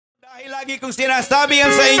Dahil lagi kong sinasabi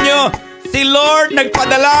yan sa inyo, si Lord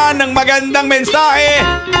nagpadala ng magandang mensahe.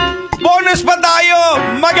 Bonus pa tayo,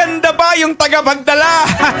 maganda pa yung tagapagdala.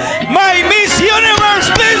 My Miss Universe,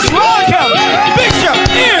 please welcome Bishop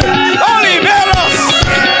Ian Oliveros.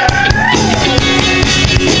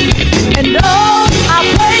 And oh, I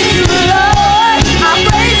praise you, Lord. I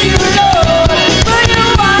praise you, Lord. For you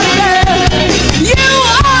are good. You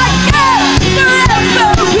are good.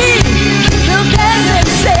 Forever we will dance and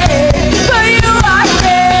sing. For you are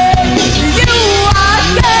good. You are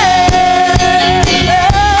good.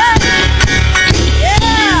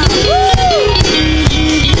 Yeah. Woo.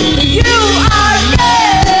 You are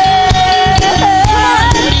good.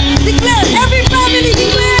 Declare, every family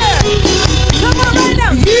declare. Come on right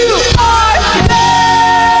now. You are good.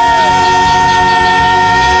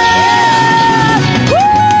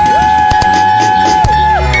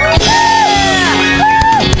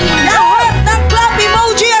 Lahat ng clap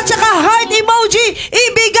emoji at saka heart emoji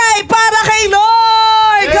ibigay para kay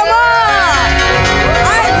Lord. Come on.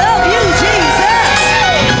 I love you, Jesus.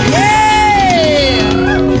 Yeah.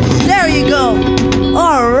 There you go.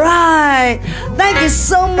 All right. Thank you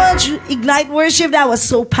so much, Ignite Worship. That was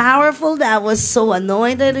so powerful. That was so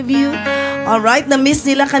anointed of you. Alright, na-miss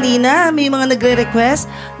nila kanina. May mga nagre-request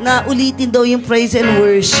na ulitin daw yung praise and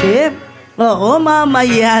worship. Oo,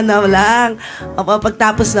 mamaya na lang.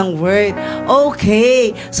 Pagtapos ng word.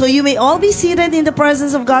 Okay. So you may all be seated in the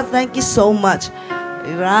presence of God. Thank you so much.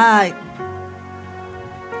 Right.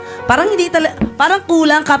 Parang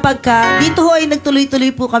kulang kapag dito ho ay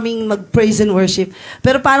nagtuloy-tuloy po kaming mag-praise and worship.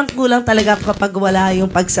 Pero parang kulang talaga kapag wala yung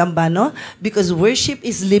pagsamba, no? Because worship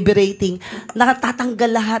is liberating. Nakatatanggal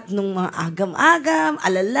lahat ng mga agam-agam,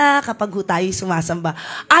 alala, kapag ho tayo sumasamba.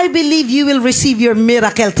 I believe you will receive your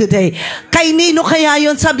miracle today. Kay nino kaya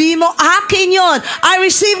yun? Sabihin mo, akin yun. I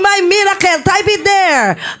receive my miracle. Type it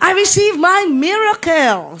there. I receive my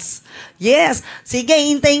miracles. Yes. Sige,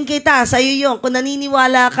 hintayin kita. Sa'yo yun. Kung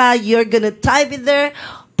naniniwala ka, you're gonna type it there.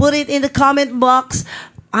 Put it in the comment box.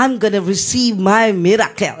 I'm gonna receive my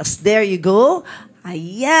miracles. There you go.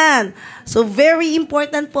 Ayan. So, very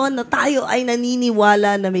important po na tayo ay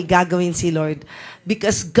naniniwala na may gagawin si Lord.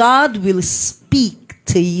 Because God will speak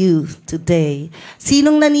to you today.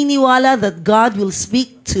 Sinong naniniwala that God will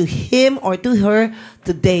speak to him or to her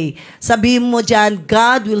today? Sabihin mo dyan,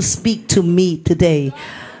 God will speak to me today.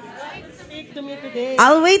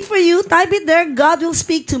 I'll wait for you. Type it there. God will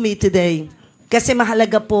speak to me today. Kasi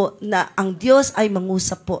mahalaga po na ang Diyos ay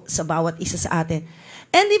mangusap po sa bawat isa sa atin.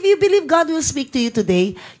 And if you believe God will speak to you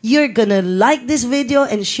today, you're gonna like this video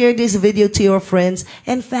and share this video to your friends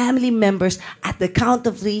and family members. At the count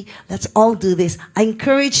of 3, let's all do this. I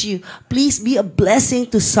encourage you, please be a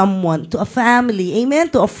blessing to someone, to a family,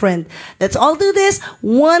 amen, to a friend. Let's all do this.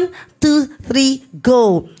 1, 2, 3,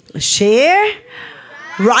 go. Share.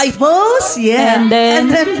 Right pose, yeah, and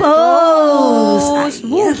then pose.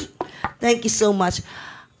 Yeah. Thank you so much.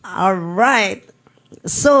 All right.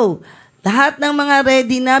 So, lahat ng mga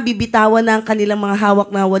ready na, bibitawan na ang kanilang mga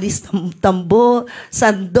hawak na walis, tambo,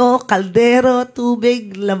 sandok, kaldero,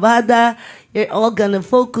 tubig, labada. You're all gonna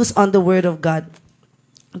focus on the Word of God.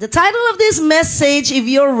 The title of this message, if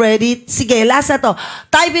you're ready, sige, last na to.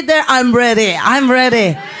 Type it there, I'm ready. I'm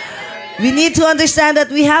ready. We need to understand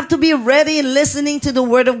that we have to be ready in listening to the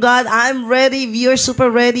Word of God. I'm ready. If you're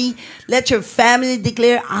super ready, let your family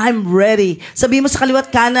declare, I'm ready. Sabi mo sa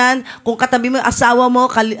kaliwat kanan, kung katabi mo yung asawa mo,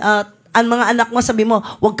 ang mga anak mo, sabi mo,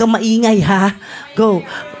 huwag kang maingay ha. Go.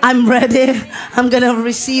 I'm ready. I'm gonna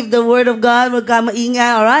receive the Word of God. Huwag kang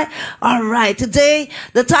maingay, alright? Alright. Today,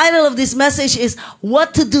 the title of this message is,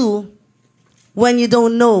 What to Do When You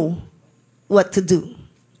Don't Know What to Do.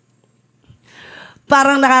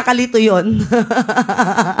 Parang nakakalito yon.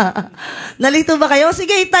 Nalito ba kayo?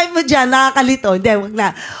 Sige, type mo dyan. Nakakalito. Hindi, wag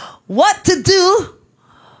na. What to do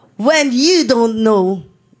when you don't know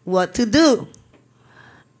what to do?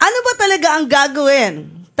 Ano ba talaga ang gagawin?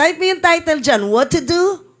 Type mo yung title dyan. What to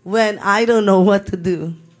do when I don't know what to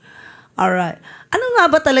do? Alright. Ano nga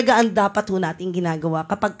ba talaga ang dapat ho natin ginagawa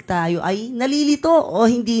kapag tayo ay nalilito o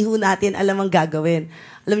hindi ho natin alam ang gagawin?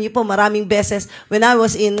 Alam niyo po, maraming beses, when I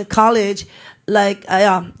was in college,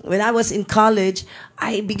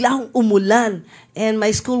 ay bigla akong umulan. And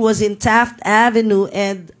my school was in Taft Avenue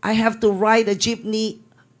and I have to ride a jeepney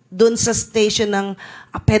dun sa station ng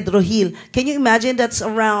Pedro Hill. Can you imagine? That's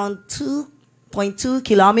around 2.2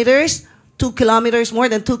 kilometers. 2 kilometers, more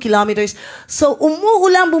than 2 kilometers. So,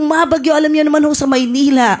 umuulan, bumabagyo. Alam niyo naman ho sa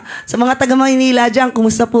Maynila. Sa mga taga-Maynila dyan,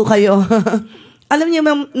 kumusta po kayo? Alam niyo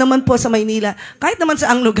naman po sa Maynila, kahit naman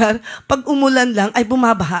sa ang lugar, pag umulan lang, ay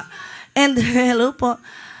bumabaha. And hello po.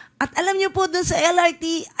 At alam niyo po, dun sa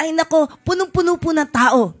LRT, ay nako, punong-puno po ng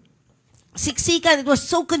tao. Siksikan, it was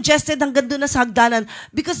so congested hanggang doon na sa hagdanan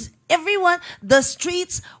because everyone, the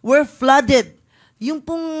streets were flooded. Yung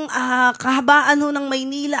pong kahabaan ho ng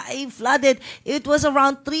Maynila ay flooded. It was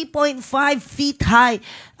around 3.5 feet high.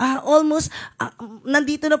 Almost,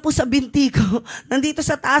 nandito na po sa binti ko. Nandito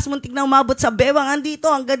sa taas, muntik na umabot sa bewang. Andito,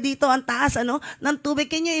 hanggang dito, ang taas, ng tubig.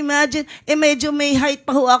 Can you imagine? Medyo may height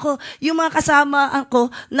pa ho ako. Yung mga kasama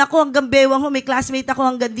ako, naku, hanggang bewang ho, may classmate ako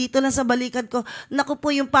hanggang dito lang sa balikat ko. Naku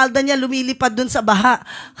po, yung palda niya lumilipad dun sa baha.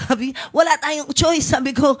 Wala tayong choice,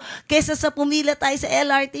 sabi ko, kesa sa pumila tayo sa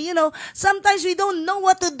LRT. You know, sometimes we don't know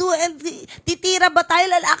what to do and titira ba tayo,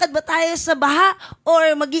 lalakad ba tayo sa baha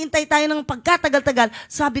or maghihintay tayo ng pagkatagal-tagal.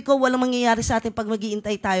 Sabi ko, walang mangyayari sa atin pag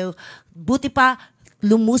maghihintay tayo. Buti pa,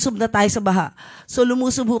 lumusob na tayo sa baha. So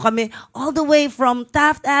lumusob ho kami all the way from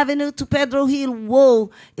Taft Avenue to Pedro Hill.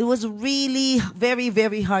 Whoa! It was really very,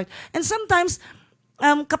 very hard. And sometimes,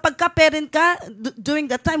 kapag ka-parent ka, during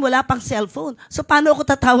that time, wala pang cellphone. So, paano ako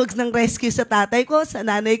tatawag ng rescue sa tatay ko, sa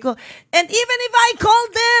nanay ko? And even if I call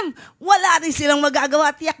them, wala rin silang magagawa.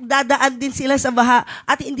 Tiyak, dadaan din sila sa baha.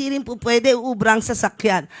 At hindi rin po pwede uubrang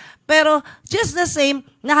sasakyan. Pero, just the same,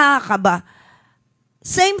 nakakaba.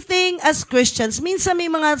 Same thing as Christians. Minsan may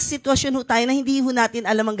mga sitwasyon ho tayo na hindi ho natin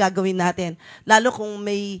alam ang gagawin natin. Lalo kung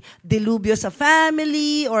may dilubyo sa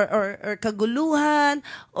family or kaguluhan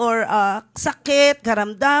or sakit,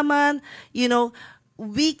 karamdaman, you know,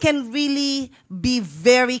 we can really be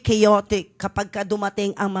very chaotic kapag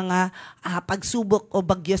dumating ang mga pagsubok o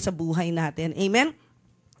bagyo sa buhay natin. Amen?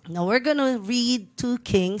 Now we're gonna read 2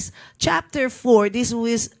 Kings chapter 4. This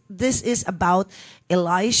is about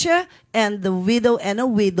Elisha and the widow and a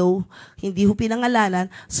widow. Hindi ho pinangalanan.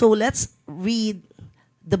 So let's read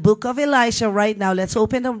the book of Elisha right now. Let's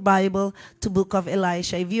open the Bible to book of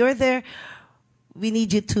Elisha. If you're there, we need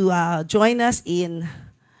you to join us in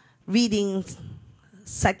reading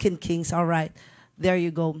 2 Kings. All right. There you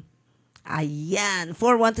go. Ayan.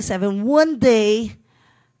 4:1-7. One day,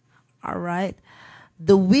 all right,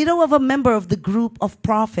 the widow of a member of the group of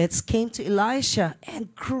prophets came to Elisha and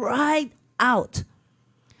cried out,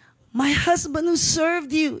 "My husband who served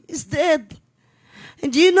you is dead.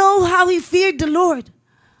 And you know how he feared the Lord.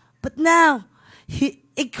 But now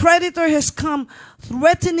a creditor has come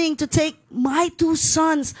threatening to take my 2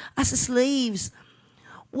 sons as slaves.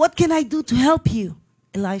 What can I do to help you?"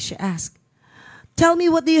 Elisha asked. "Tell me,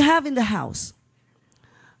 what do you have in the house?"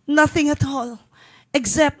 "Nothing at all,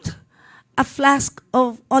 except a flask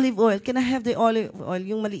of olive oil." "Can I have the olive oil?"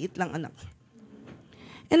 Yung maliit lang, anak.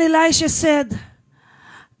 And Elisha said,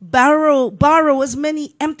 borrow as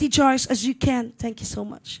many empty jars as you can. Thank you so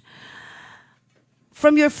much.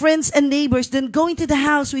 "From your friends and neighbors, then go into the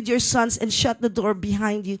house with your sons and shut the door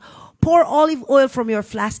behind you. Pour olive oil from your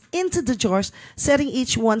flask into the jars, setting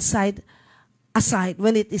each one side aside.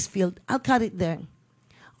 When it is filled, I'll cut it there."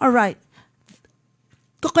 All right.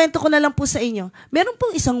 Kukwento ko na lang po sa inyo. Meron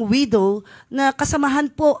pong isang widow na kasamahan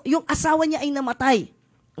po, yung asawa niya ay namatay.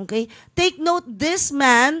 Okay? Take note, this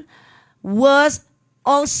man was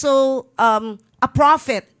also a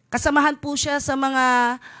prophet. Kasamahan po siya sa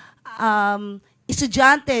mga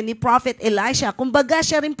estudyante ni Prophet Elisha. Kumbaga,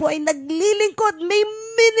 siya rin po ay naglilingkod. May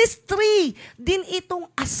ministry din itong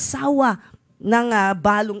asawa ng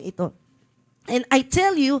balong ito. And I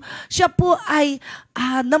tell you, siya po ay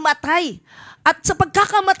namatay. At sa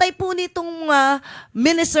pagkakamatay po nitong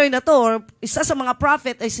minister na to, or isa sa mga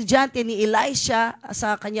prophet ay estudyante ni Elisha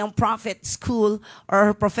sa kanyang prophet school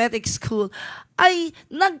or prophetic school, ay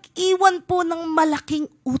nag-iwan po ng malaking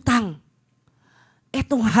utang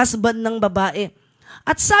etong husband ng babae.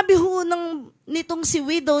 At sabi ho nitong si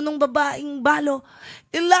widow, nung babaeng balo,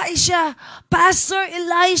 "Elisha, Pastor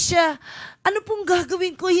Elisha, ano pong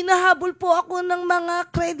gagawin ko? Hinahabol po ako ng mga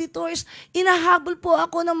creditors. Hinahabol po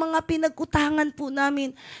ako ng mga pinag-utangan po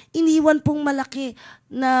namin. Iniwan pong malaki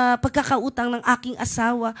na pagkakautang ng aking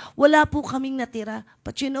asawa. Wala po kaming natira.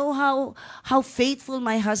 But you know how faithful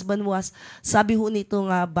my husband was." Sabi ho nitong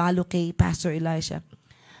balo kay Pastor Elisha.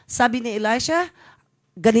 Sabi ni Elisha,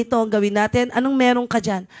 "Ganito ang gawin natin. Anong meron ka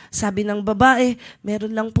dyan?" Sabi ng babae,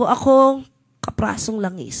 "Meron lang po akong kaprasong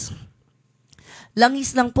langis.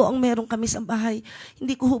 Langis lang po ang meron kami sa bahay.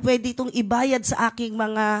 Hindi ko pwede itong ibayad sa aking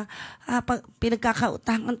mga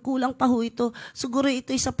pinagkakautangan. Kulang pa ho ito. Siguro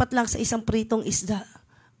ito'y sapat lang sa isang pritong isda,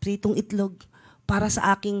 pritong itlog, para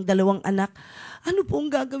sa aking 2 anak. Ano po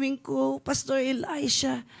ang gagawin ko, Pastor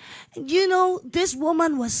Elisha?" And you know, this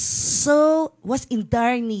woman was in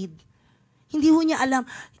dire need. Hindi ho niya alam.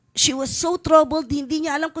 She was so troubled, hindi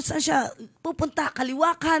niya alam kung saan siya pupunta.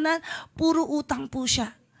 Kaliwa, kanan, puro utang po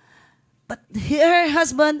siya. But her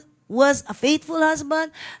husband was a faithful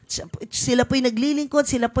husband. Sila po'y naglilingkod,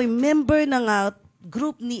 sila po'y member ng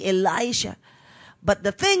group ni Elisha. But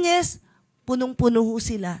the thing is, punong-puno ho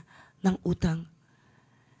sila ng utang.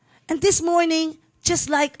 And this morning, just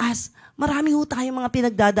like us, marami ho tayong mga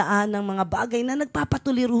pinagdadaan ng mga bagay na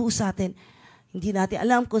nagpapatuliro ho sa atin. Hindi natin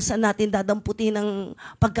alam kung saan natin dadamputin ng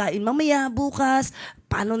pagkain mamaya, bukas,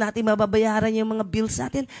 paano natin mababayaran yung mga bills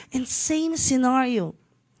natin. And same scenario.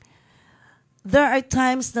 There are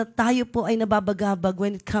times na tayo po ay nababagabag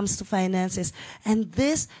when it comes to finances. And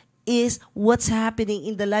this is what's happening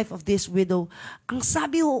in the life of this widow. Ang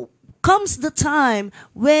sabi ho, comes the time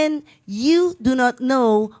when you do not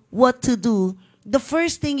know what to do. The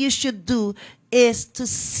first thing you should do is to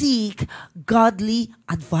seek godly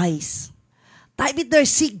advice. Type it there,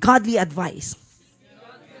 seek godly advice.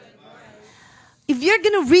 If you're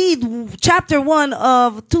going to read chapter 1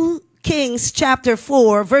 of 2 Kings chapter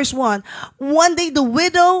 4, verse 1, one day the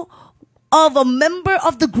widow of a member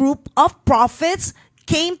of the group of prophets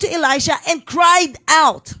came to Elisha and cried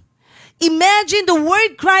out. Imagine the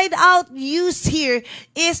word cried out used here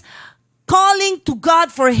is calling to God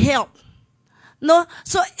for help. No?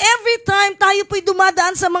 So every time tayo po'y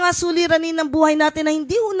dumadaan sa mga suliranin ng buhay natin na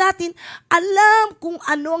hindi ho natin alam kung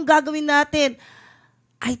ano ang gagawin natin,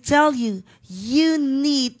 I tell you, you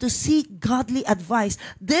need to seek godly advice.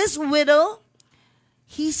 This widow,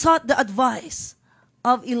 he sought the advice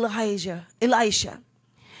of Elisha.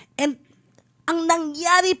 And ang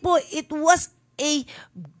nangyari po, it was a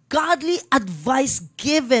godly advice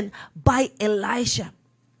given by Elisha.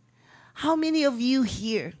 How many of you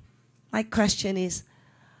here, my question is,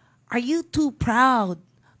 are you too proud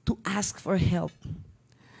to ask for help?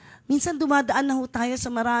 Minsan dumadaan na ho tayo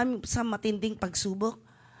sa matinding pagsubok.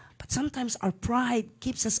 But sometimes our pride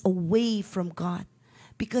keeps us away from God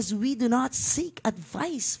because we do not seek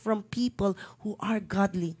advice from people who are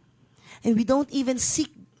godly. And we don't even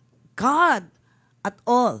seek God at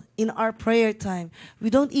all in our prayer time.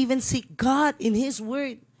 We don't even seek God in His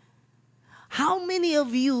Word. How many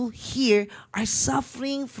of you here are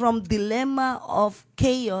suffering from dilemma of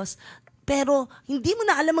chaos, pero hindi mo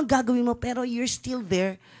na alam ang gagawin mo, pero you're still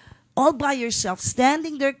there, all by yourself,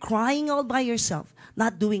 standing there, crying all by yourself,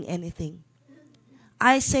 not doing anything?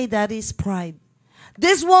 I say that is pride.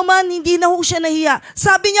 This woman, hindi na ho siya nahiya.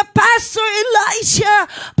 Sabi niya, Pastor Elisha,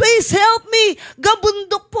 please help me.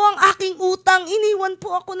 Gabundok po ang aking utang. Iniwan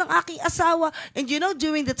po ako ng aking asawa. And you know,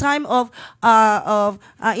 during the time of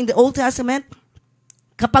in the Old Testament,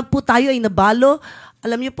 kapag po tayo ay nabalo,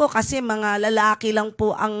 alam niyo po, kasi mga lalaki lang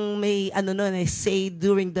po ang may say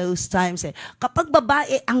during those times. Kapag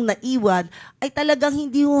babae ang naiwan, ay talagang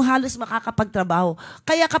hindi ho halos makakapagtrabaho.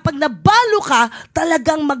 Kaya kapag nabalo ka,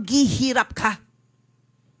 talagang maghihirap ka.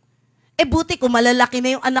 Buti kung malalaki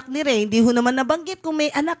na yung anak ni Ray, hindi ho naman nabanggit kung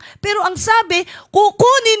may anak. Pero ang sabi,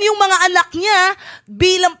 kukunin yung mga anak niya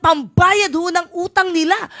bilang pambayad ho ng utang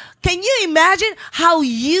nila. Can you imagine how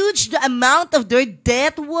huge the amount of their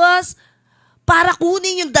debt was para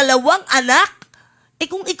kunin yung dalawang anak?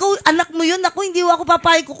 Kung ikaw, anak mo yun, ako, hindi ako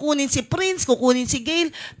papayag kukunin si Prince, kukunin si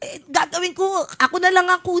Gail. Gagawin ko, ako na lang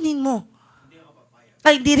ang kunin mo.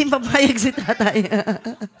 Ay, hindi rin papayag si tatay.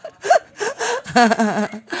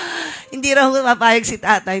 Hindi raw papayag si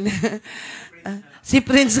tatay. Si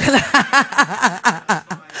Prince ka lang.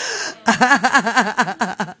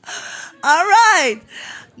 Alright.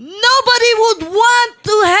 Nobody would want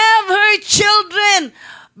to have her children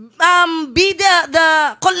be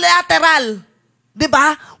the collateral.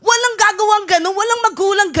 Diba? Walang gagawang ganun. Walang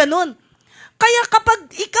magulang ganun. Kaya kapag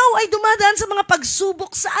ikaw ay dumadaan sa mga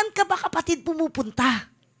pagsubok, saan ka ba, kapatid, pumupunta?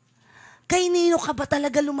 Kay nino ka ba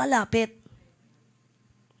talaga lumalapit?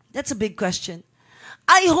 That's a big question.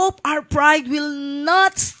 I hope our pride will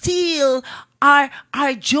not steal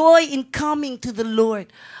our joy in coming to the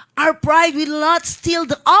Lord. Our pride will not steal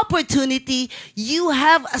the opportunity you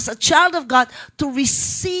have as a child of God to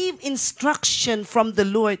receive instruction from the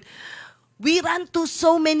Lord. We run to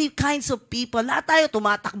so many kinds of people. Lahat tayo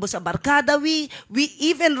tumatakbo sa barkada. We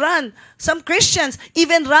even run, some Christians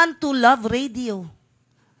even run to love radio.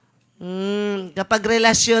 Kapag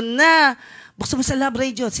relasyon na, buksan mo sa love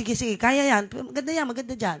radio. Sige, kaya yan.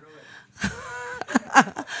 Maganda dyan.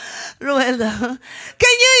 Ruel,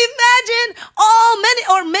 can you imagine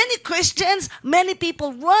many Christians, many people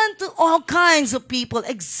run to all kinds of people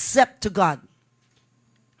except to God.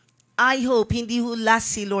 I hope hindi ho last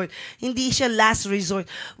si Lord. Hindi siya last resort.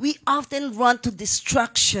 We often run to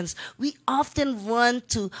distractions. We often run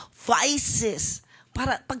to vices.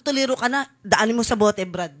 Para pagtuliro ka na, daanin mo sa bote,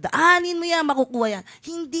 Brad. Daanin mo yan, makukuha yan.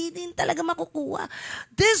 Hindi din talaga makukuha.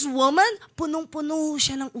 This woman, punong-puno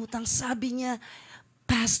siya ng utang. Sabi niya,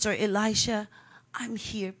 Pastor Elisha, I'm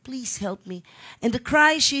here. Please help me. And the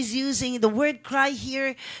cry she's using, the word cry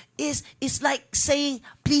here is like saying,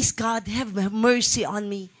 please God, have mercy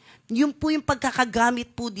on me. Yun po yung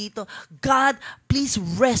pagkakagamit po dito. God, please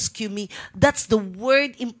rescue me. That's the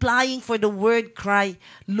word implying for the word cry.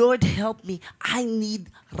 Lord, help me. I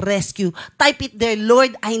need rescue. Type it there,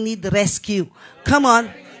 Lord, I need rescue. Come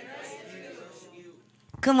on.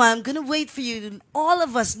 Come on, I'm gonna wait for you. All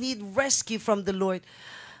of us need rescue from the Lord.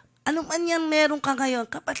 Ano man yan meron ka ngayon,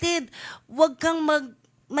 kapatid, huwag kang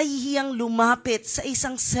mahihiyang lumapit sa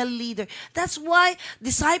isang cell leader. That's why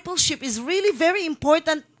discipleship is really very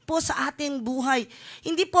important po sa ating buhay.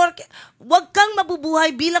 Hindi porke, huwag kang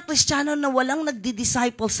mabubuhay bilang Kristiyano na walang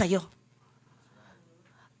nagdi-disciple sa'yo.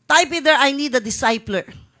 Type it there, I need a discipler.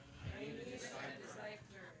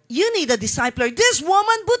 You need a discipler. This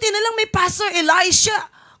woman, buti na lang may Pastor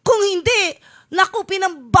Elisha. Kung hindi, naku,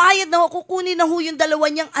 pinambayad na ho, kukunin na ho yung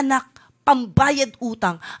dalawa niyang anak, pambayad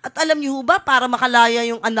utang. At alam niyo ho ba, para makalaya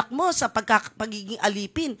yung anak mo sa pagiging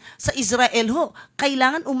alipin sa Israel ho,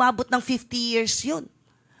 kailangan umabot ng 50 years yun.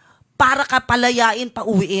 Para ka palayain,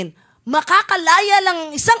 pauwiin. Makakalaya lang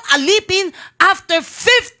ang isang alipin after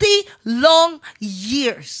 50 long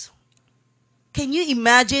years. Can you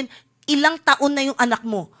imagine, ilang taon na yung anak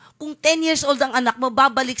mo? Kung 10 years old ang anak mo,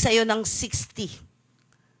 babalik sa'yo ng 60.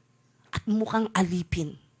 At mukhang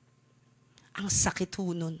alipin. Ang sakit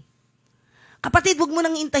ho nun. Kapatid, huwag mo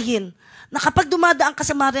nang intahin na kapag dumadaan ka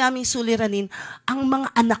sa maraming suliranin, ang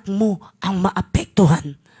mga anak mo ang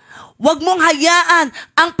maapektuhan. Huwag mong hayaan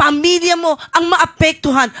ang pamilya mo ang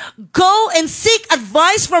maapektuhan. Go and seek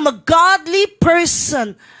advice from a godly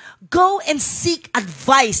person. Go and seek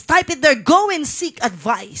advice. Type it there, go and seek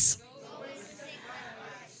advice.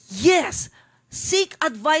 Yes. Seek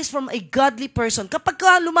advice from a godly person. Kapag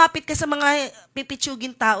ka lumapit ka sa mga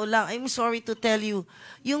pipitsugin tao lang, I'm sorry to tell you,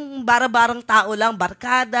 yung bara-barang tao lang,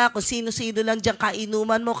 barkada, kung sino-sino lang dyan,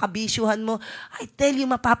 kainuman mo, kabisyuhan mo, I tell you,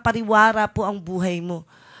 mapapariwara po ang buhay mo.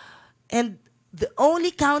 And the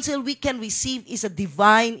only counsel we can receive is a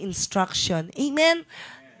divine instruction. Amen?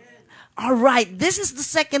 All right, this is the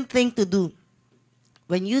second thing to do.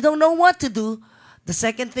 When you don't know what to do, the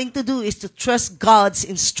second thing to do is to trust God's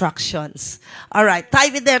instructions. All right,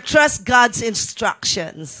 type it there, trust God's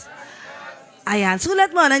instructions. Ayan,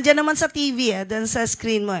 sulat mo, nandiyan naman sa TV, dun sa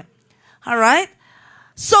screen mo. All right?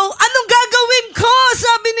 So, anong gagawin ko?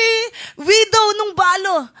 Sabi ni widow nung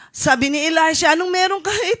balo. Sabi ni Elisha, anong meron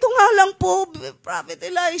ka? Ito nga lang po, Prophet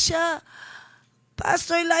Elisha.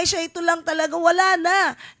 Pastor Elisha, ito lang talaga, wala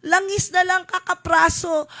na. Langis na lang,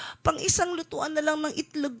 kakapraso. Pang isang lutuan na lang ng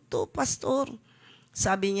itlog to, Pastor.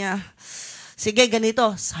 Sabi niya, sige,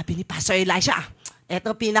 ganito. Sabi ni Pastor Elisha,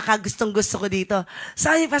 eto pinaka-gustong-gusto ko dito.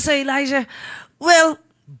 Sabi ni Pastor Elisha, well,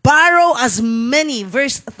 borrow as many,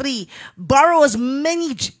 verse 3, borrow as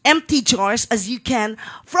many empty jars as you can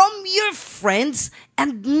from your friends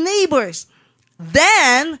and neighbors.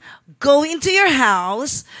 Then, go into your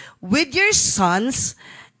house with your sons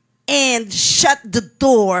and shut the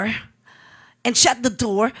door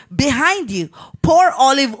behind you. Pour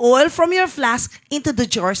olive oil from your flask into the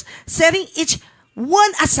jars, setting each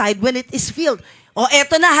one aside when it is filled. O,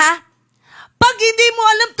 eto na ha. Pag hindi mo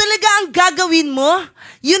alam talaga ang gagawin mo,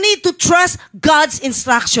 you need to trust God's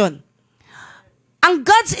instruction. Ang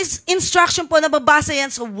God's instruction po, nababasa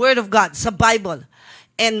yan sa Word of God, sa Bible.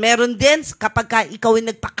 And meron din kapag ka ikaw ay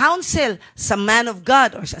nagpa-counsel sa man of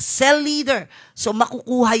God or sa cell leader, so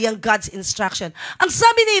makukuha yung God's instruction. Ang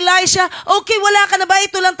sabi ni Elisha, okay, wala ka na ba?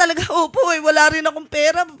 Ito lang talaga. Opo, wala rin akong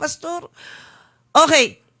pera, Pastor.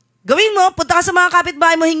 Okay, gawin mo, punta ka sa mga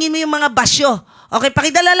kapitbahay mo, hingin mo yung mga basyo. Okay,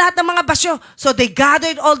 pakidala lahat ng mga basyo. So they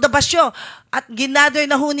gathered all the basyo. At ginather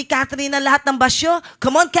na ho ni Catherine ang lahat ng basyo.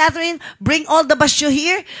 Come on, Catherine, bring all the basyo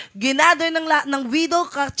here. Ginather ng lahat ng widow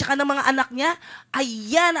tsaka ng mga anak niya.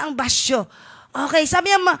 Ayan ang basyo. Okay,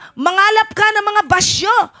 sabi niya, mangalap ka ng mga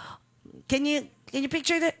basyo. Can you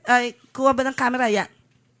picture that? Kuha ba ng camera? Yan.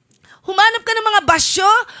 Humanap ka ng mga basyo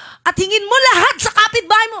at hingin mo lahat sa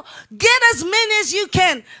kapitbahay mo. Get as many as you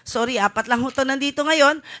can. Sorry, 4 lang ito nandito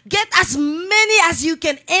ngayon. Get as many as you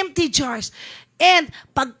can. Empty jars. And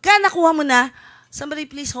pagka nakuha mo na, somebody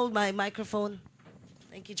please hold my microphone.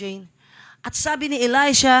 Thank you, Jane. At sabi ni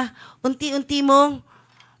Elisha, unti-unti mong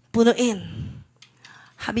punuin.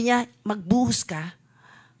 Sabi niya, magbuhos ka.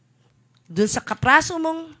 Dun sa kapraso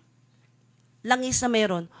mong langis na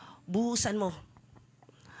meron, buhusan mo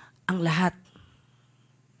ang lahat.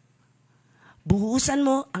 Buhusan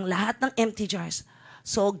mo ang lahat ng empty jars.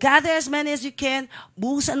 So, gather as many as you can,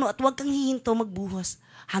 buhusan mo at huwag kang hihinto magbuhos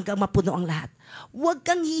hanggang mapuno ang lahat. Huwag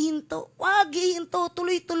kang hihinto. Huwag hihinto.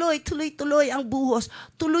 Tuloy-tuloy, tuloy-tuloy ang buhos.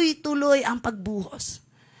 Tuloy-tuloy ang pagbuhos.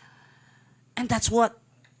 And that's what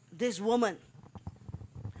this woman,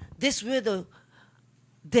 this widow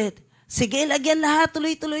did. Sige, lagyan lahat.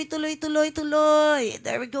 Tuloy-tuloy, tuloy-tuloy, tuloy.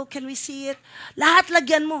 There we go. Can we see it? Lahat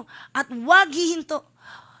lagyan mo. At huwag hihinto.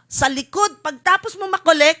 Sa likod, pagtapos mo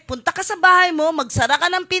makolek, punta ka sa bahay mo, magsara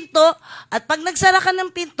ka ng pinto, at pag nagsara ka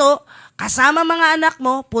ng pinto, kasama mga anak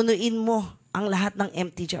mo, punuin mo ang lahat ng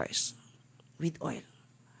empty jars with oil.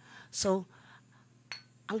 So,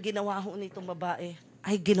 ang ginawa ho nitong babae,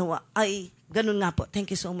 ganun nga po.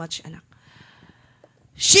 Thank you so much, anak.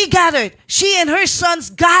 She and her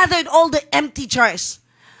sons gathered all the empty jars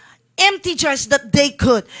that they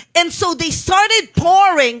could. And so they started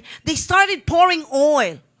pouring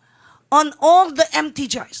oil on all the empty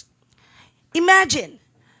jars. Imagine,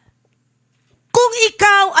 kung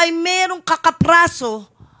ikaw ay merong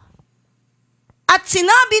kakapraso at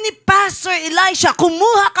sinabi ni Pastor Elisha,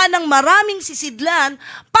 kumuha ka ng maraming sisidlan,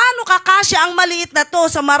 paano kakasya ang maliit na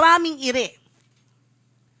to sa maraming ire?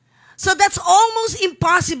 So that's almost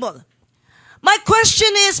impossible. My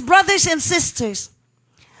question is, brothers and sisters,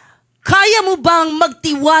 kaya mo bang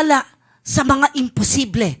magtiwala sa mga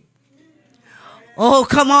imposible? Oh,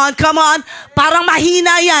 come on. Parang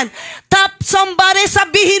mahina yan. Tap somebody,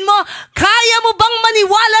 sabihin mo, kaya mo bang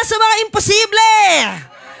maniwala sa mga imposible?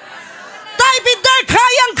 Type it there,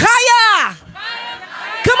 kayang-kaya.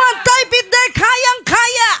 Come on, type it there,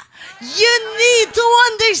 kayang-kaya. You need to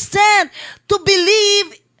understand, to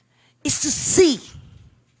believe is to see.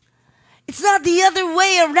 It's not the other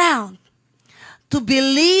way around. To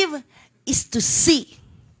believe is to see.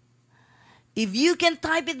 If you can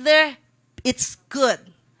type it there, it's good.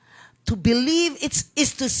 To believe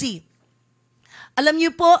is to see. Alam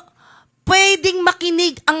niyo po, pwedeng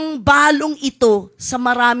makinig ang balong ito sa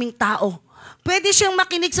maraming tao. Pwede siyang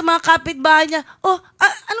makinig sa mga kapitbahay niya. Oh,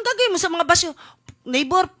 anong gagawin mo sa mga basyo?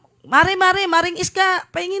 Neighbor, maring Iska,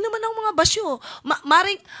 pahingi naman ng mga basyo.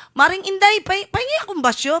 Maring Inday, pahingi akong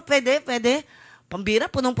basyo. Pwede. Pambira,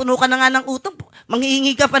 punong-puno ka na nga ng utang.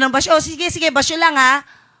 Manghihingi ka pa ng basyo. Oh, sige, basyo lang ha.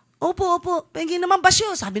 Opo. Pengi naman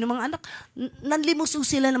basyo. Sabi ng mga anak, nanlimuso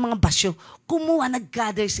sila ng mga basyo. Kumuha,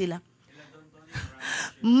 nag-gather sila.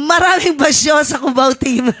 Maraming basyo sa Cubao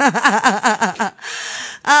team.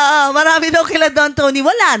 Marami daw kila Don Tony.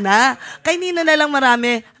 Wala na. Kay Nino na lang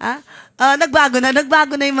marami. Ha? Nagbago na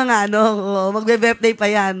yung mga magbe-birthday pa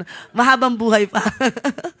yan. Mahabang buhay pa.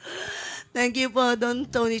 Thank you po, Don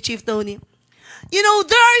Tony, Chief Tony. You know,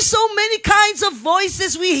 there are so many kinds of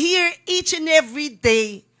voices we hear each and every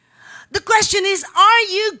day. The question is, are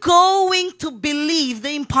you going to believe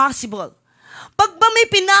the impossible? Pag ba may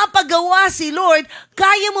pinapagawa si Lord,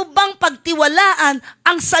 kaya mo bang pagtiwalaan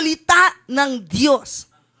ang salita ng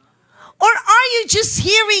Diyos? Or are you just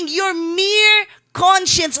hearing your mere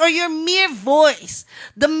conscience or your mere voice?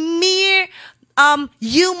 The mere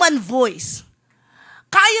human voice?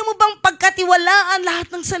 Kaya mo bang pagkatiwalaan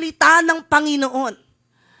lahat ng salita ng Panginoon?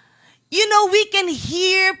 You know, we can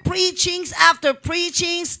hear preachings after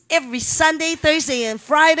preachings every Sunday, Thursday, and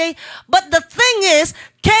Friday. But the thing is,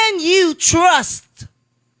 can you trust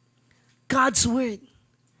God's word?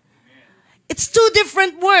 It's two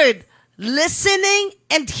different words. Listening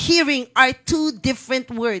and hearing are two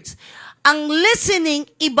different words. Ang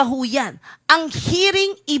listening, iba ho yan. Ang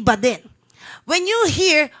hearing, iba din. When you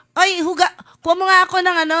hear, kuha mo nga ako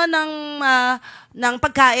ng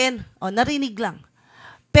pagkain. O, narinig lang.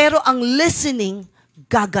 Pero ang listening,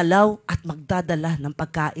 gagalaw at magdadala ng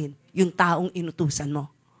pagkain. Yung taong inutusan mo.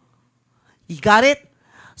 You got it?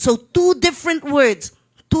 So, two different words,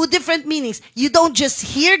 two different meanings. You don't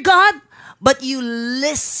just hear God, but you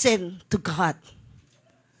listen to God.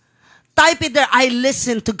 Type it there, I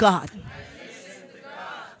listen to God.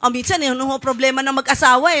 Minsan, yung problema ng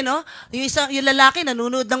mag-asawa, no? Yung lalaki,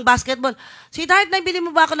 nanonood ng basketball. Sweetheart, nabili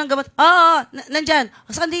mo ba ako ng gamot? Oo, nandyan.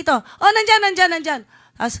 Saan dito? Oh, nandyan.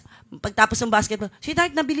 Pagtapos ng basketball,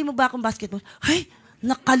 sweetheart, nabili mo ba akong basketball? Ay,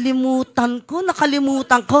 nakalimutan ko.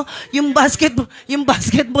 Yung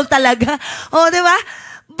basketball talaga. Oh, di ba?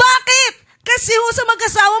 Bakit? Kasi sa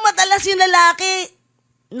mag-asawa, madalas yung lalaki,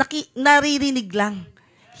 naririnig lang.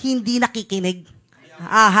 Hindi nakikinig.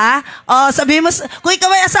 Aha. Oh, sabi mo, kung ikaw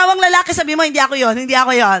ay asawang lalaki, sabi mo, hindi ako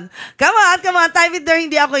yon. Come on, type it there,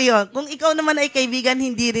 hindi ako yon. Kung ikaw naman ay kaibigan,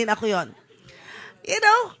 hindi rin ako yon. You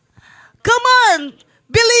know? Come on!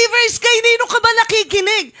 Believers, kanino ka ba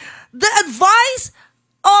nakikinig? The advice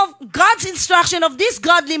of God's instruction of this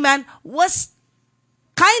godly man was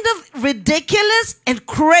kind of ridiculous and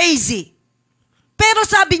crazy. Pero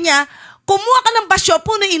sabi niya, kumuha ka ng basyo,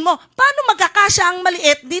 punuin mo. Paano magkakasya ang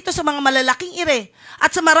maliit dito sa mga malalaking ire?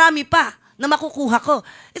 At sa marami pa na makukuha ko.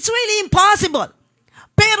 It's really impossible.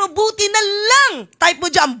 Pero buti na lang. Type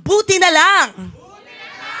mo dyan, buti na lang.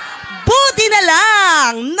 Buti na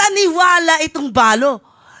lang. Naniwala itong balo.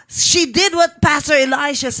 She did what Pastor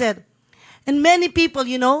Elisha said. And many people,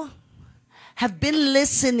 have been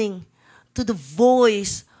listening to the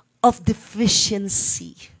voice of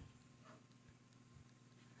deficiency.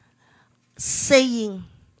 Saying,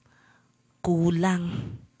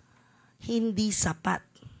 kulang, hindi sapat.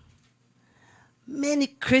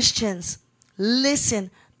 Many Christians listen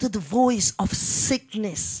to the voice of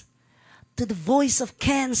sickness, to the voice of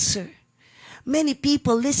cancer. Many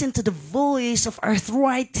people listen to the voice of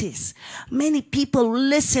arthritis. Many people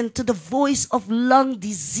listen to the voice of lung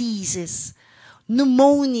diseases,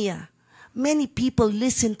 pneumonia. Many people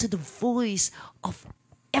listen to the voice of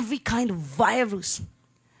every kind of virus.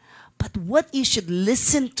 But what you should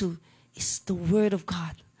listen to is the Word of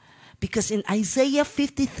God. Because in Isaiah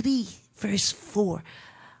 53, verse 4,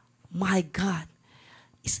 my God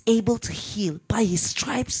is able to heal. By His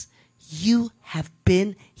stripes, you have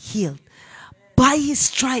been healed. By His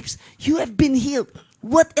stripes, you have been healed.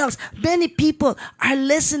 What else? Many people are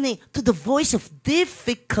listening to the voice of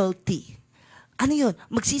difficulty. Ano yun?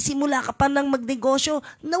 Magsisimula ka pa ng magnegosyo,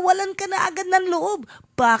 nawalan ka na agad ng loob.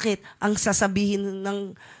 Bakit? Ang sasabihin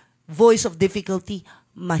ng voice of difficulty,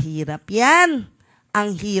 mahirap yan. Ang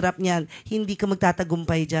hirap niyan. Hindi ka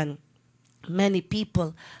magtatagumpay dyan. Many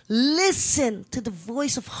people listen to the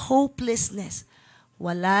voice of hopelessness.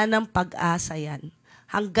 Wala nang pag-asa yan.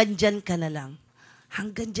 Hanggang dyan ka na lang.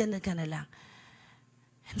 Hanggang dyan ka na lang.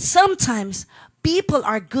 And sometimes, people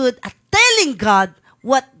are good at telling God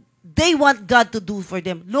what they want God to do for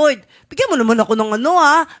them. Lord, bigyan mo naman ako ng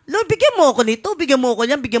Lord, bigyan mo ako nito, bigyan mo ako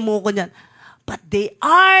yan, bigyan mo ako yan. But they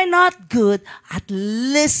are not good at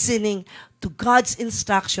listening to God's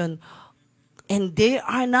instruction. And they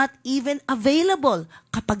are not even available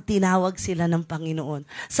kapag tinawag sila ng Panginoon.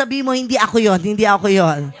 Sabi mo, hindi ako yon, hindi ako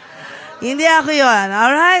yon. Hindi ako yon,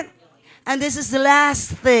 alright? And this is the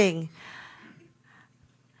last thing.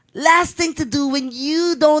 Last thing to do when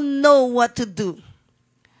you don't know what to do.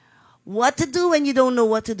 What to do when you don't know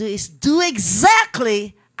what to do is do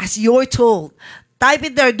exactly as you're told. Type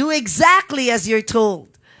it there, do exactly as you're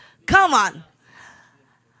told. Come on.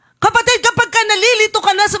 Kapatid, kapag ka nalilito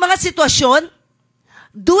ka na sa mga sitwasyon,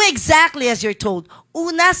 do exactly as you're told.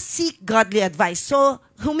 Una, seek godly advice. So,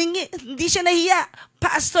 humingi, hindi siya nahiya.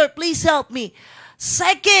 Pastor, please help me.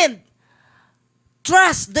 Second,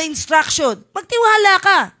 trust the instruction. Magtiwala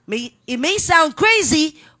ka. It may sound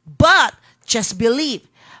crazy, but just believe.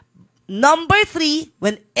 Number 3,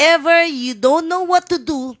 whenever you don't know what to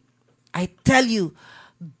do, I tell you,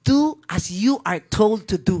 do as you are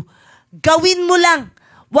told to do. Gawin mo lang.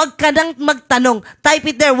 Huwag ka nang magtanong.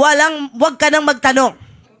 Type it there. Huwag ka nang magtanong.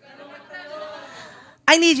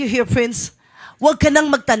 I need you here, Prince. Huwag ka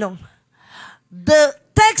nang magtanong. The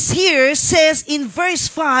text here says in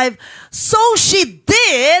verse 5, so she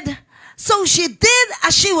did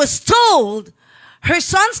as she was told. Her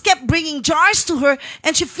sons kept bringing jars to her,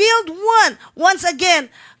 and she filled one. Once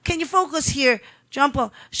again, can you focus here,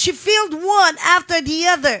 Jumpo? She filled one after the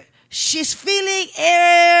other. She's filling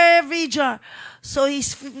every jar. So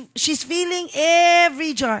she's filling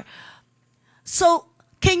every jar. So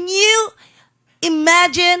can you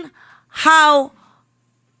imagine how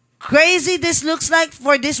crazy this looks like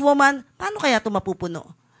for this woman? Paano kaya ito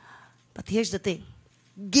mapupuno? But here's the thing.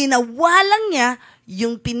 Ginawa lang niya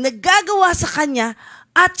yung pinaggagawa sa kanya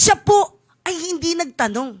at siya po ay hindi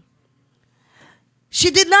nagtanong. She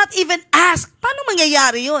did not even ask, paano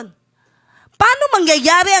mangyayari yun? Paano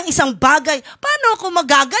mangyayari ang isang bagay? Paano ako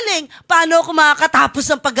magagaling? Paano ako makakatapos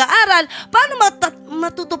ng pag-aaral? Paano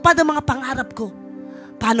matutupad ang mga pangarap ko?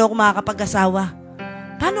 Paano ako makakapag-asawa?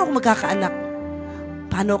 Paano ako magkakaanak?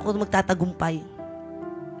 Paano ako magtatagumpay?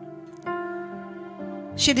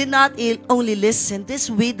 She did not only listen.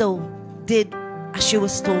 This widow did as she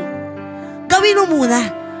was told. Gawin mo muna.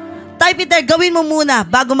 Type it there, gawin mo muna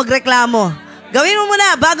bago magreklamo. Gawin mo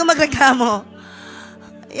muna bago magreklamo.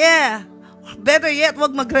 Yeah. Better yet,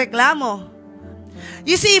 wag magreklamo.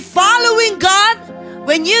 You see, following God,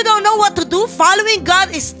 when you don't know what to do, following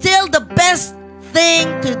God is still the best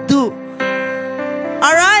thing to do.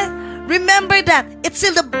 Alright? Remember that. It's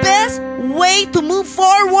still the best way to move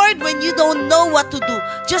forward when you don't know what to do.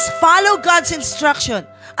 Just follow God's instruction.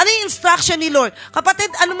 Ano yung instruction ni Lord?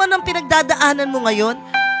 Kapatid, ano man ang pinagdadaanan mo ngayon,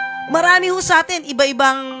 marami ho sa atin,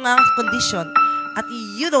 iba-ibang condition. At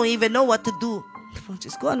you don't even know what to do. Oh,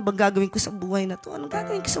 Diyos ko, ano bang gagawin ko sa buhay na to? Anong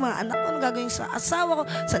gagawin ko sa mga anak ko? Anong gagawin ko sa asawa ko?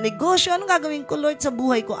 Sa negosyo? Anong gagawin ko, Lord, sa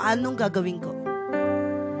buhay ko? Anong gagawin ko?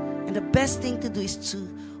 And the best thing to do is to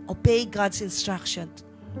obey God's instruction.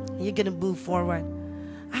 You're gonna move forward.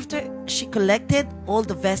 After she collected all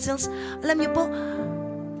the vessels, alam niyo po,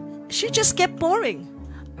 she just kept pouring.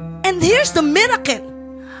 And here's the miracle.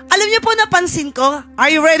 Alam niyo po, napansin ko, are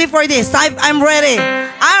you ready for this? I'm ready.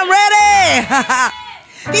 I'm ready!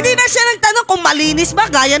 Hindi na siya nagtanong kung malinis ba,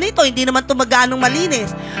 gaya nito, hindi naman ito magganong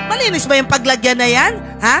malinis. Malinis ba yung paglagyan na yan?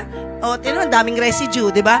 Ha? O, ang daming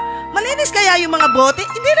residue, di ba? Malinis kaya yung mga bote?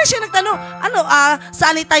 Hindi na siya nagtanong,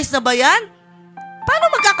 sanitize na ba yan?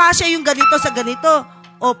 Paano magkakasya yung ganito sa ganito?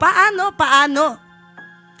 O, paano?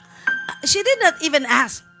 She did not even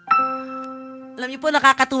ask. Alam niyo po,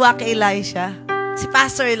 nakakatuwa kay Elisha. Si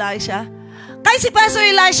Pastor Elisha. Kahit si Pastor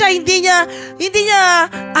Elisha, hindi niya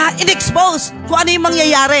in-expose kung ano yung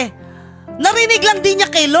mangyayari. Narinig lang din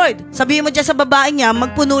niya kay Lord. Sabihin mo dyan sa babae niya,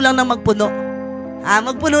 magpuno lang ng magpuno.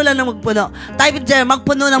 Magpuno lang ng magpuno. Type it there,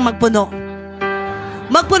 magpuno ng magpuno.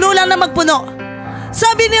 Magpuno lang ng magpuno.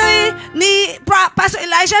 Sabi ni Pastor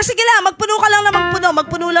Elisha, sige lang, magpuno ka lang ng magpuno.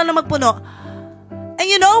 Magpuno lang ng magpuno. And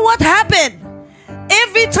you know what happened?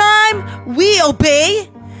 Every time we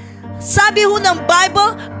obey, sabi ho ng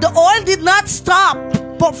Bible, the oil did not stop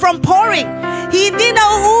from pouring. Hindi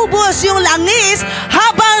nauubos yung langis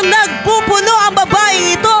habang nagpupuno ang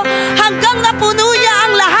babaeng ito hanggang napuno niya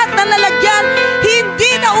ang lahat ng lalagyan. Hindi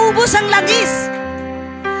naubos ang langis.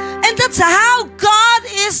 And that's how God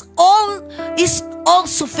is all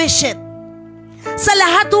sufficient. Sa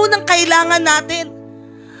lahat ho ng kailangan natin.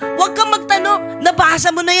 Huwag kang magtanong, nabasa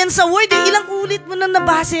mo na yan sa word. Ilang ulit mo na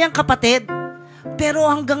nabasa yan, kapatid. Pero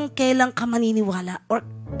hanggang kailan ka maniniwala or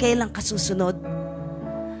kailan ka susunod?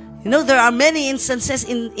 You know, there are many instances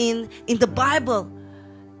in the Bible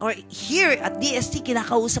or here at DST,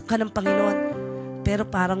 kinakausap ka ng Panginoon. Pero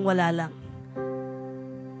parang wala lang.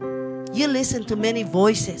 You listen to many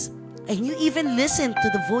voices and you even listen to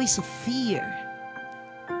the voice of fear.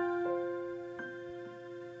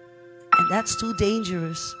 And that's too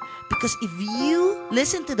dangerous. Because if you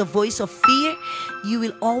listen to the voice of fear, you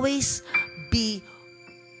will always be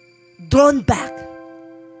drawn back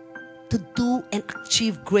to do and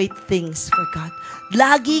achieve great things for God.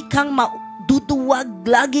 Lagi kang maduduwag,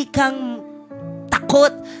 lagi kang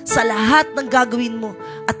takot sa lahat ng gagawin mo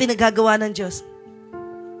at pinagagawa ng Diyos.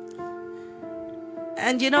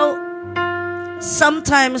 And you know,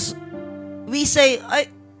 sometimes we say,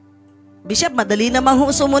 ay, Bishop, madali namang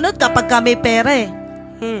sumunod kapag may pera eh.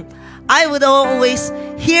 I would always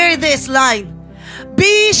hear this line,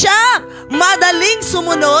 Bishop, madaling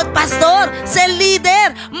sumunod, pastor, cell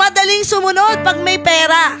leader, madaling sumunod pag may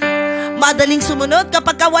pera. Madaling sumunod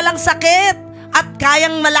kapag walang sakit at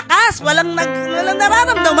kayang malakas, walang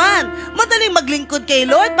nararamdaman. Madaling maglingkod kay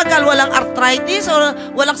Lord pag walang arthritis o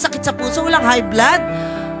walang sakit sa puso, walang high blood.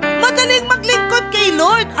 Madaling maglingkod kay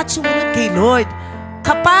Lord at sumunod kay Lord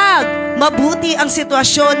kapag mabuti ang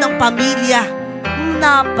sitwasyon ng pamilya.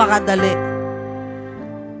 Napakadali.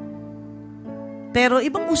 Pero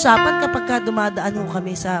ibang usapan kapag dumadaan ho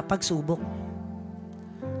kami sa pagsubok.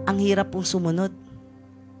 Ang hirap pong sumunod.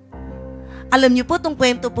 Alam niyo po itong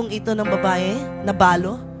kwento pong ito ng babae na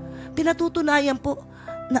balo, pinatutunayan po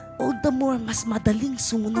na all the more mas madaling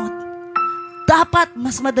sumunod. Dapat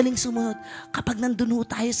mas madaling sumunod kapag nandun ho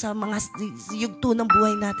tayo sa mga yugto ng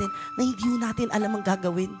buhay natin na hindi ho natin alam ang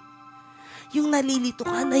gagawin. Yung nalilito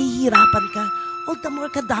ka, nahihirapan ka, all the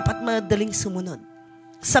more ka dapat madaling sumunod.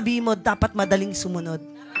 Sabi mo, dapat madaling sumunod.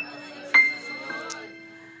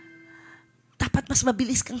 Dapat mas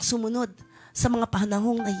mabilis kang sumunod sa mga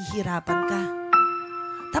panahong nahihirapan ka.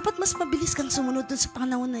 Dapat mas mabilis kang sumunod dun sa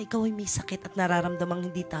panahon na ikaw ay may sakit at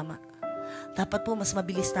nararamdamang hindi tama. Dapat po mas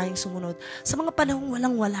mabilis tayong sumunod sa mga panahong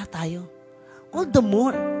walang-wala tayo. All the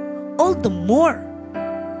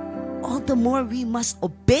more we must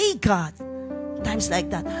obey God. Times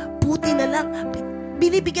like that. Buti na lang,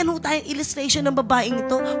 binibigyan ho tayong illustration ng babaeng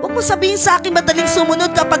ito. Huwag mo sabihin sa akin madaling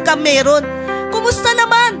sumunod kapag ka meron. Kumusta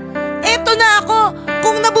naman? Eto na ako.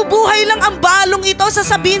 Kung nabubuhay lang ang balong ito,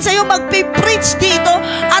 sasabihin sa'yo, magpipreach dito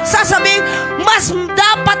at sasabihin, mas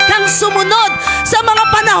dapat kang sumunod sa mga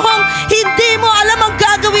panahong hindi mo alam ang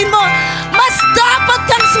gagawin mo. Mas dapat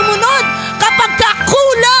kang sumunod kapag ka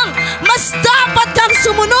kulang. Mas dapat kang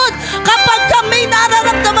sumunod kapag ka may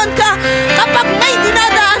nararamdaman ka. Kapag may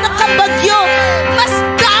dinadaanan kang bagyo, mas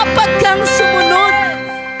dapat kang sumunod.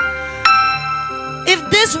 If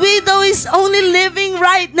this widow is only living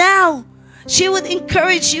right now, she would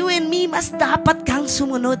encourage you and me, mas dapat kang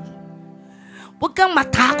sumunod. Huwag kang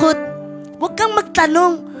matakot. Huwag kang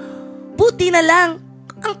magtanong. Mabuti na lang,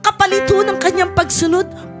 ang kapalito ng kanyang pagsunod,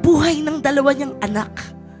 buhay ng dalawa niyang anak.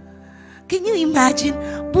 Can you imagine?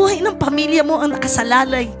 Buhay ng pamilya mo ang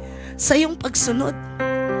nakasalalay sa iyong pagsunod.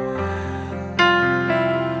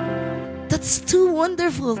 That's too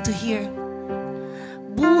wonderful to hear.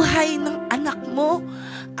 Buhay ng anak mo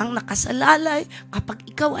ang nakasalalay kapag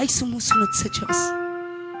ikaw ay sumusunod sa Diyos.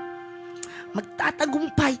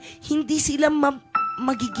 Magtatagumpay, hindi sila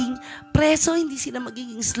magiging preso, hindi sila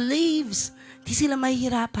magiging slaves, hindi sila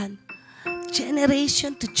mahihirapan.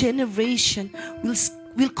 Generation to generation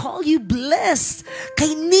will call you blessed.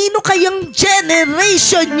 Kay nino kayang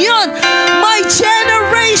generation yun? My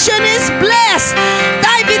generation is blessed.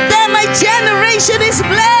 David there, my generation is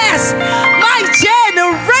blessed. My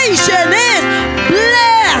generation is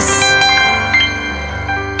blessed.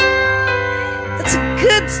 That's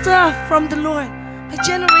good stuff from the Lord. My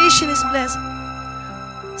generation is blessed.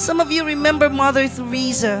 Some of you remember Mother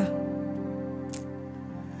Teresa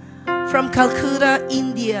from Calcutta,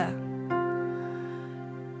 India.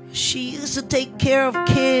 She used to take care of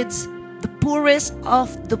kids, the poorest of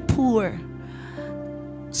the poor.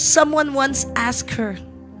 Someone once asked her,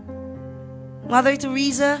 Mother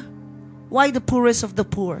Teresa, why the poorest of the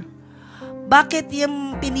poor? Bakit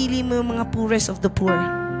yung pinili mo yung mga poorest of the poor?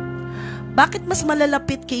 Bakit mas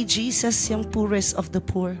malalapit kay Jesus yung poorest of the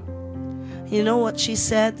poor? You know what she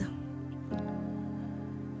said?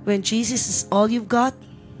 When Jesus is all you've got,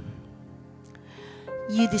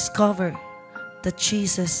 you discover that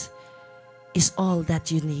Jesus is all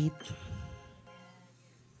that you need.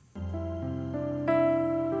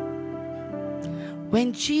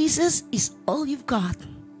 When Jesus is all you've got,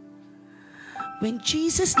 when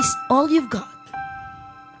Jesus is all you've got,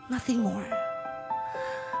 nothing more.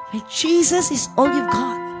 When Jesus is all you've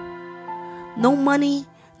got, no money,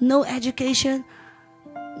 no education,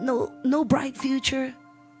 no bright future.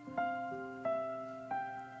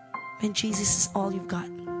 When Jesus is all you've got,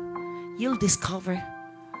 you'll discover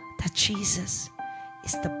that Jesus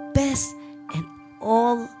is the best and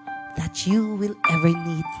all that you will ever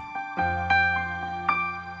need.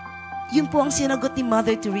 Yun po ang sinagot ni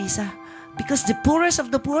Mother Teresa. Because the poorest of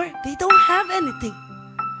the poor, they don't have anything.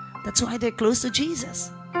 That's why they're close to Jesus.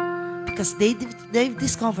 Because they've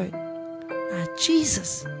discovered that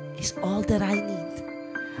Jesus is all that I need.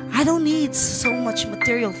 I don't need so much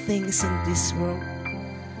material things in this world.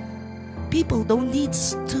 People don't need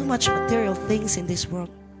too much material things in this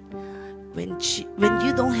world. When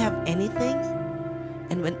you don't have anything,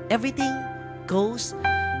 and when everything goes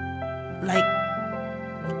like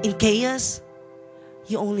in chaos,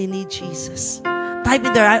 you only need Jesus. Type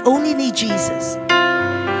it there, I only need Jesus.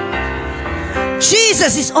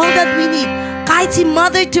 Jesus is all that we need. Kahit si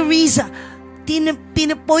Mother Teresa,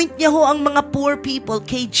 pinapoint niya ho ang mga poor people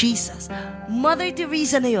kay Jesus. Mother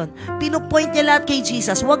Teresa na yon, pinopoint niya lahat kay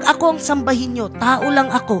Jesus. Wag ako ang sambahin nyo, tao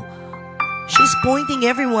lang ako. She's pointing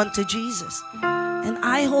everyone to Jesus. And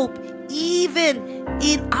I hope, even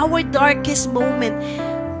in our darkest moment,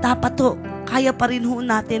 dapat to, kaya pa rin ho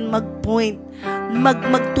natin mag-point,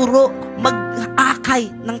 magturo,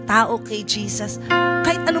 mag-akay ng tao kay Jesus.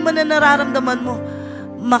 Kahit ano man na nararamdaman mo,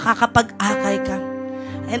 makakapag-akay ka.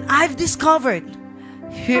 And I've discovered,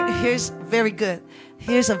 here's very good.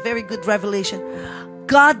 Here's a very good revelation.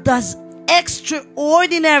 God does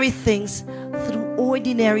extraordinary things through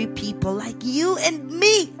ordinary people like you and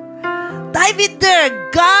me. Dive it there.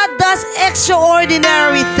 God does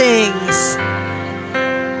extraordinary things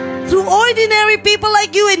through ordinary people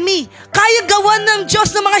like you and me. Kaya gawan ng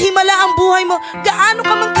Diyos ng mga himala ang buhay mo. Gaano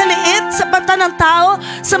ka man kaliit sa mata ng tao,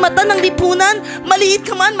 sa mata ng lipunan, maliit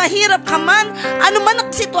ka man, mahirap ka man, ano man ang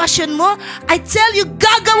sitwasyon mo, I tell you,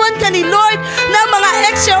 gagawan ka ni Lord ng mga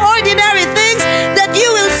extraordinary things that you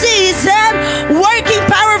will see His hand working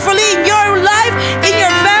powerfully in your life, in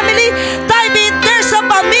your family. Type it, there's a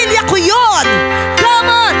pamilya ko yun. Come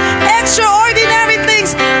on, extraordinary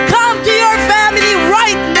things come to your family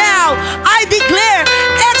right now. I declare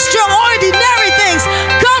extraordinary things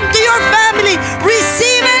come to your family.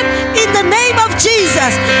 Receive it in the name of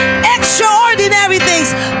Jesus. Extraordinary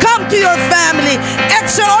things come to your family.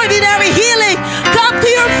 Extraordinary healing come to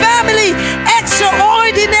your family.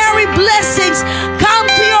 Extraordinary blessings come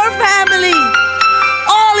to your family.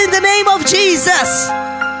 All in the name of Jesus.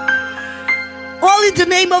 All in the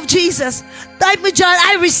name of Jesus. Type mo dyan,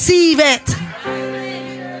 I receive it.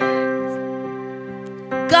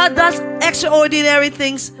 God does extraordinary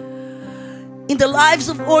things in the lives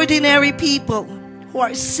of ordinary people who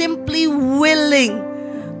are simply willing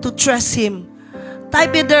to trust Him.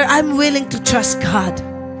 Type it there, I'm willing to trust God.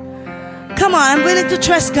 Come on, I'm willing to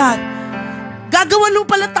trust God. Gagawan mo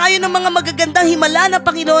pala tayo ng mga magagandang himala na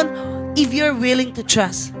Panginoon if you're willing to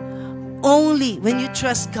trust. Only when you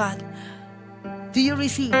trust God, do you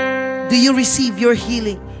receive your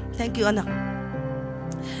healing. Thank you, anak.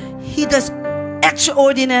 He does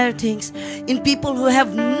extraordinary things in people who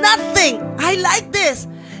have nothing. I like this.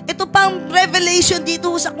 Ito pang revelation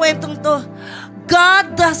dito sa kwentong to.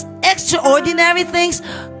 God does extraordinary things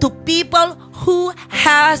to people who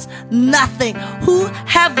has nothing, who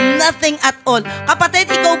have nothing at all.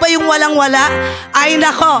 Kapatid, ikaw ba yung walang-wala? Ay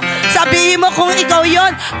nako, sabihin mo kung ikaw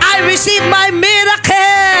yon, I receive my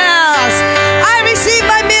miracles. I receive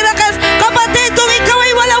my miracles. Kapatid, kung ikaw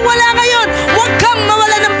ay walang-wala ngayon, huwag kang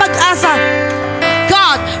mawala ng pag-asa.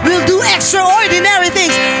 God will do extraordinary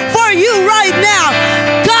things for you right now.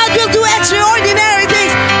 God will do extraordinary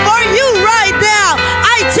things for you right now.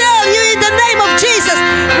 I tell you in the name of Jesus,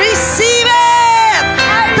 receive it.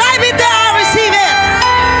 Type it down, receive it.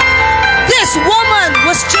 This woman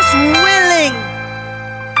was just willing.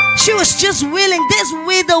 She was just willing. This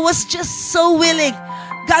widow was just so willing.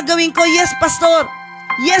 Gagawin ko, yes, pastor.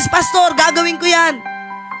 Yes, pastor, gagawin ko yan.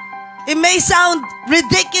 It may sound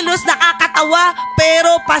ridiculous, nakakatawa,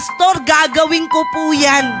 pero pastor, gagawin ko po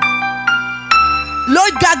yan.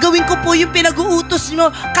 Lord, gagawin ko po yung pinag-uutos nyo.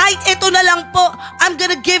 Kahit ito na lang po, I'm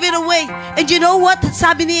gonna give it away. And you know what?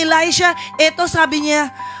 Sabi ni Elisha, ito sabi niya,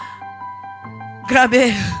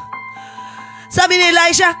 grabe. Sabi ni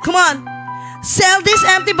Elisha, come on, sell these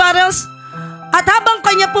empty bottles. At habang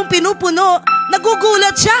kanya pong pinupuno,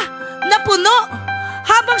 nagugulat siya, napuno.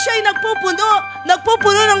 Habang siya ay nagpupuno,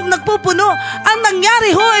 ang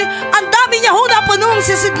nangyari hoy, ang dami niya ho napuno ang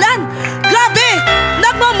sisidlan. Grabe,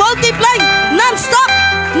 nagma-multiply,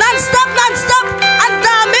 non-stop. Ang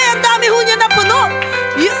dami ho niya napuno.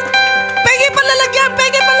 Pegi palalagyan.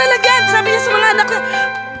 Sabi niya sa mga anak,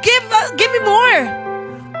 give me more.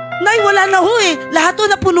 Nay, wala na ho eh. Lahat ho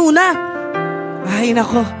napuno na. Ay,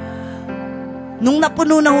 nako. Nung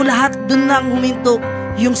napuno na ho lahat, dun lang huminto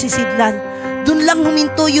yung sisidlan. Doon lang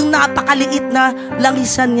huminto yung napakaliit na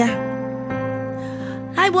langisan niya.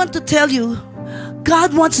 I want to tell you,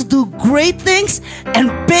 God wants to do great things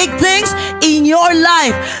and big things in your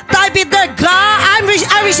life. Type it there, God, I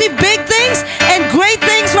receive big things and great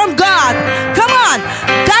things from God. Come on,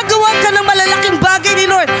 gagawan ka ng malalaking bagay ni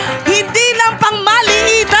Lord. Hindi lang pang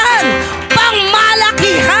maliitan, pang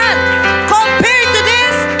malakihan. Compared to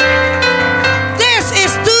this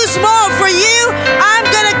is too small for you. I'm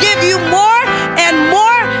gonna give you more.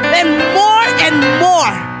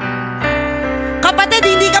 Kapatid,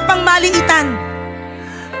 hindi ka pang maliitan.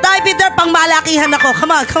 Type it there, pang malakihan ako.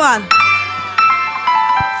 Come on.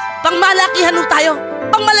 Pang malakihan ho tayo.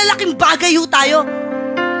 Pang malalaking bagay ho tayo.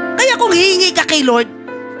 Kaya kung hihingi ka kay Lord,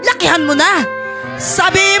 lakihan mo na.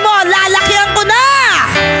 Sabihin mo, lalakihan ko na.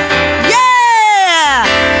 Yeah!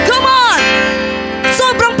 Come on!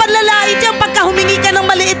 Sobrang panlalait yung pagka humingi ka ng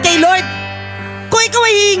maliit kay Lord. Kung ikaw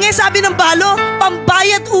ay hihingi, sabi ng balo,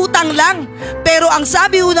 pambayad utang lang. Pero ang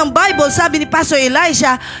sabi ng Bible, sabi ni Pastor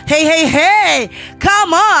Elisha, hey,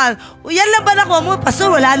 come on. Yan lang ba nakuha mo?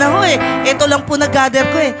 Pastor, wala na ho eh. Ito lang po nag-gather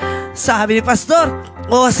ko eh. Sabi ni Pastor,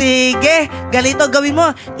 sige, ganito gawin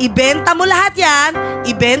mo. Ibenta mo lahat yan,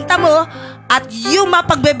 ibenta mo, at yung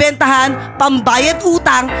mapagbebentahan, pambayad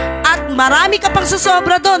utang, at marami ka pang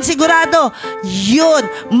susobra doon, sigurado. Yun,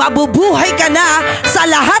 mabubuhay ka na sa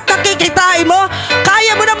lahat ng kikitain mo.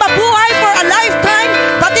 Kaya mo na mabuhay for a lifetime,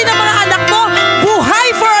 pati ng mga anak mo, buhay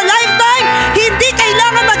for a lifetime. Hindi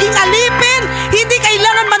kailangan maging alipin, hindi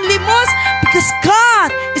kailangan manlimos, because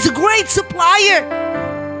God is a great supplier.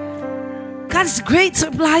 God is a great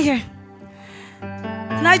supplier.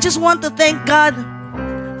 And I just want to thank God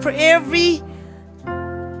for every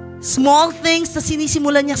small things na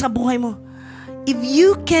sinisimulan niya sa buhay mo. If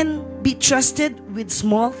you can be trusted with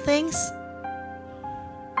small things,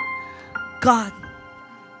 God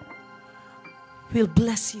will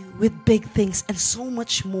bless you with big things and so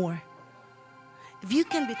much more. If you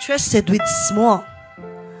can be trusted with small,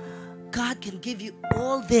 God can give you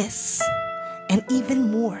all this and even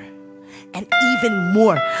more. And even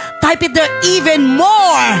more. Type it there, even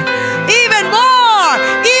more. Even more.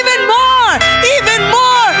 Even more. Even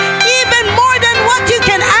more. Even more than what you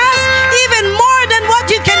can ask. Even more than what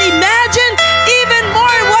you can imagine. Even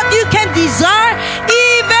more what you can desire.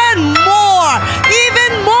 Even more.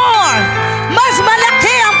 Even more. Mas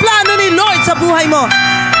malaki ang plano ni Lord sa buhay mo.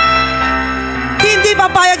 Hindi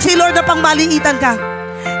papayag si Lord na pangmaliitan ka.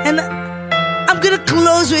 And I'm gonna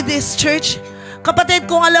close with this, church. Kapatid,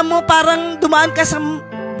 kung alam mo parang dumaan ka sa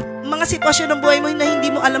mga sitwasyon ng buhay mo na hindi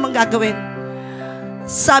mo alam ang gagawin,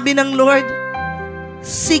 sabi ng Lord,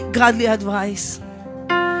 seek godly advice.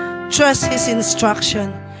 Trust His instruction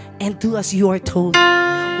and do as you are told.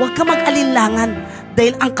 Huwag ka mag-alinlangan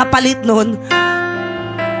dahil ang kapalit nun,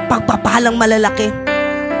 pagpapalang malalaki.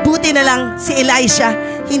 Buti na lang si Elisha,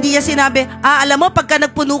 hindi niya sinabi, alam mo, pagka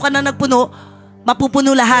nagpuno ka na nagpuno,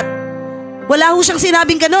 mapupuno lahat. Wala ho siyang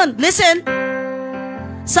sinabing ganun. Listen,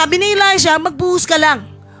 sabi ni Elisha, magbuhos ka lang.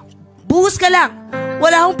 Buhos ka lang.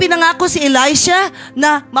 Wala hong pinangako si Elisha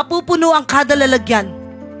na mapupuno ang kada lalagyan.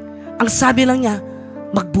 Ang sabi lang niya,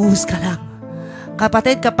 magbuhos ka lang.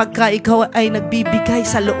 Kapatid, kapag ka ikaw ay nagbibigay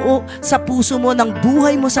sa loob, sa puso mo ng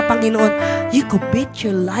buhay mo sa Panginoon, you commit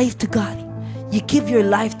your life to God. You give your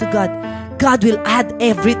life to God. God will add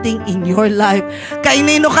everything in your life.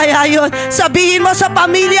 Kainino kaya yun? Sabihin mo, sa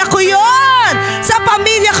pamilya ko yun! Sa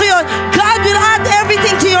pamilya ko yun! God will add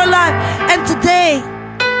everything to your life. And today,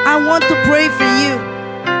 I want to pray for you.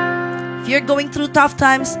 If you're going through tough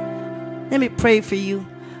times, let me pray for you.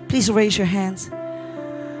 Please raise your hands.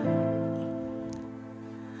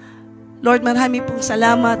 Lord, marami pong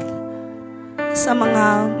salamat sa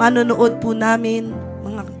mga manonood po namin,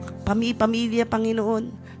 mga pamilya, Panginoon,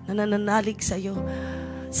 na nananalig sa iyo.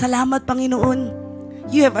 Salamat, Panginoon.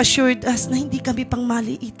 You have assured us na hindi kami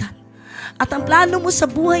pangmaliitan. At ang plano mo sa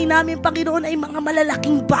buhay namin, Panginoon, ay mga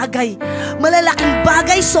malalaking bagay. Malalaking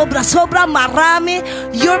bagay, sobra-sobra, marami.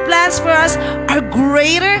 Your plans for us are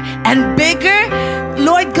greater and bigger.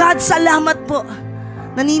 Lord God, salamat po.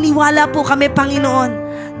 Naniniwala po kami,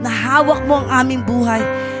 Panginoon, na hawak mo ang aming buhay.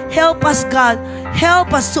 Help us, God.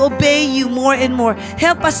 Help us to obey you more and more.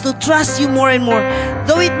 Help us to trust you more and more.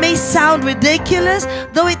 Though it may sound ridiculous,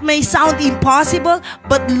 though it may sound impossible,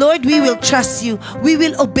 but Lord, we will trust you. We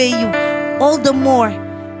will obey you. All the more,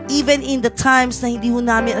 even in the times na hindi ho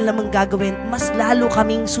namin alam ang gagawin, mas lalo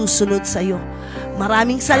kaming susunod sa iyo.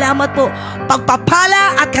 Maraming salamat po.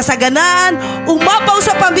 Pagpapala at kasaganaan, umapaw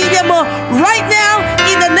sa pamilya mo right now,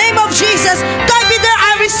 in the name of Jesus. God be there,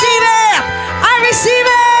 I receive it! I receive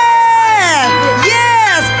it!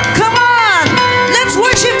 Yes! Come on! Let's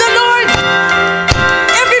worship the Lord!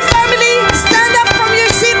 Every family, stand up from your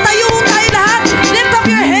seat. Tayo tayo lahat. Lift up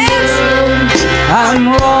your hands.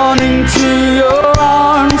 I'm running to your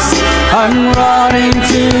arms. I'm running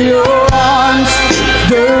to your arms.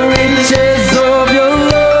 The riches of your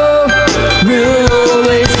love will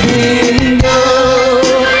always be enough.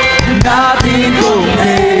 Nothing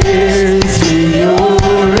compares to your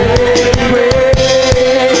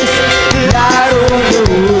embrace. Light of the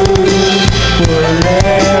world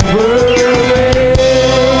forever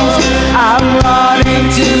reigns. I'm running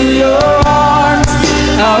to your arms.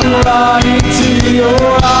 I'm running to your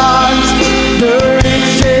arms. The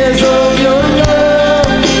riches of your love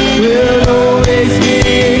will always be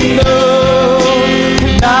enough.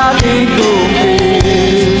 Nothing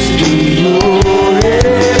compares to your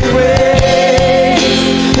embrace.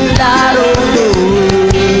 Light of the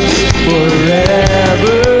world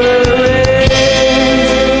forever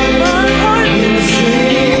reigns. You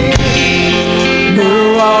sing no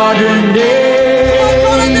other name.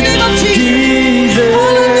 Call on the name of Jesus.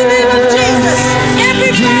 Call on the name of Jesus.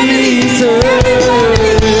 Every family. Every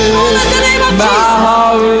family. Call on the name of My Jesus.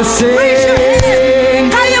 heart will Raise your sing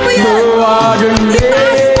hand. Kaya mo yan. no other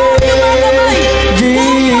Itaas mo yung mga kamay.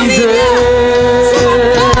 Buong pamilya.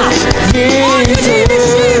 Sumamba. All you need is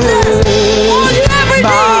Jesus. All you ever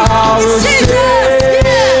My heart need will is Jesus.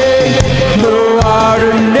 Yeah. no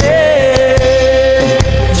other name.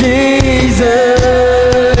 Jesus,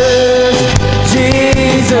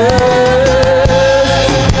 Jesus.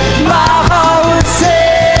 My heart will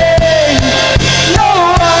sing no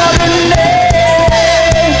other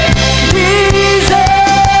name. Jesus,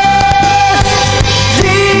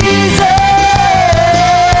 Jesus.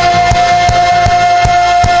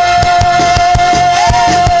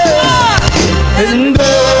 And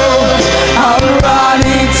though I'm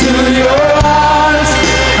running to your arms,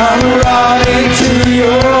 I'm running to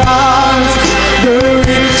your arms. The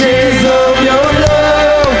riches of your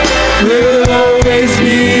love will always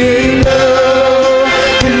be enough.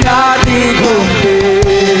 Nothing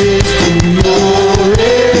compares to your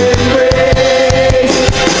embrace.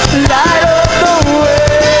 Light of the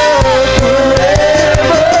world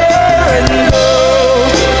forever. And though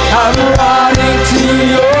I'm running to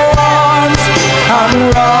your arms, I'm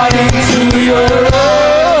running to your love.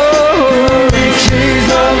 The riches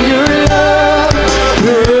of your love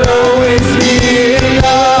will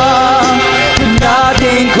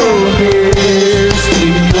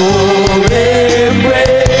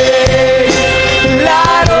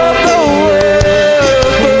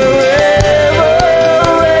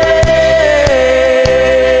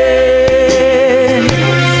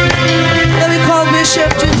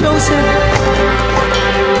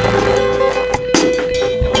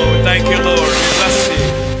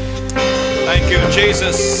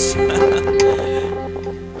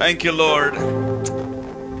Thank you, Lord.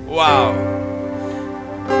 Wow.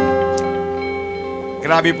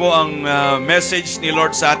 Grabe po ang message ni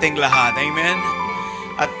Lord sa ating lahat. Amen?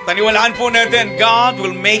 At paniwalaan po natin, God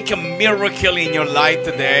will make a miracle in your life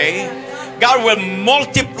today. God will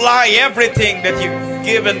multiply everything that you've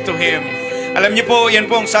given to Him. Alam niyo po, yan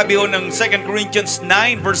po ang sabi ho ng 2 Corinthians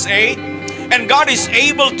 9 verse 8. And God is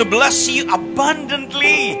able to bless you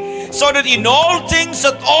abundantly, so that in all things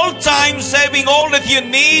at all times, having all that you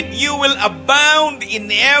need, you will abound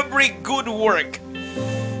in every good work.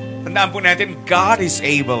 Tandaan po natin, God is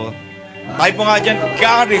able. Tayo po nga dyan,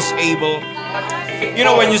 God is able. You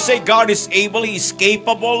know, when you say God is able, He is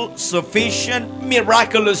capable, sufficient,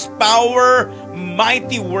 miraculous power,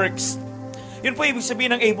 mighty works. Yun po ibig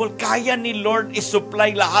sabihin ng able, kaya ni Lord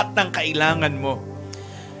isupply lahat ng kailangan mo.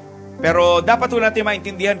 Pero dapat po natin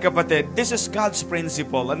maintindihan, kapatid, this is God's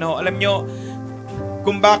principle. Alam nyo,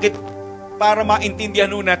 kung bakit, para maintindihan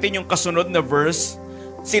natin yung kasunod na verse,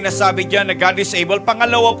 sinasabi dyan na God is able.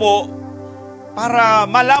 Pangalawa po, para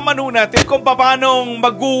malaman natin kung paano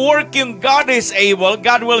mag-work yung God is able,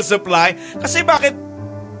 God will supply. Kasi bakit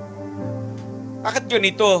yun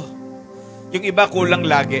ito? Yung iba kulang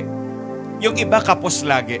lagi. Yung iba kapos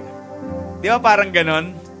lagi. Di ba parang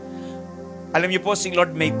ganon? Alam niyo po, si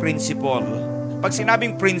Lord may principle. Pag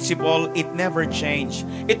sinabing principle, it never change.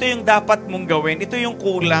 Ito yung dapat mong gawin. Ito yung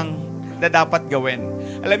kulang na dapat gawin.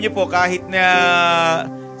 Alam niyo po, kahit na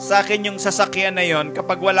sa akin yung sasakyan na yon,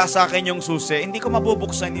 kapag wala sa akin yung susi, hindi ko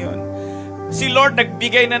mabubuksan yun. Si Lord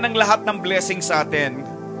nagbigay na ng lahat ng blessing sa atin.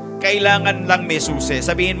 Kailangan lang may susi.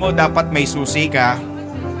 Sabihin mo, dapat may susi ka.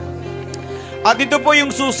 At ito po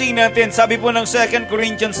yung susi natin. Sabi po ng 2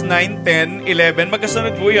 Corinthians 9, 10, 11.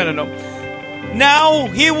 Magkasunod po yun, Now,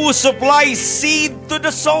 He will supply seed to the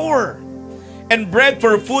sower, and bread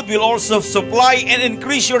for food will also supply and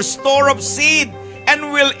increase your store of seed, and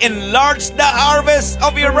will enlarge the harvest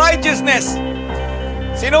of your righteousness.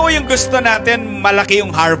 Sino yung gusto natin malaki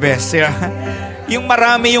yung harvest? Yung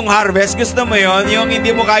marami yung harvest, gusto mo yon? Yung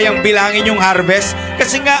hindi mo kayang bilangin yung harvest?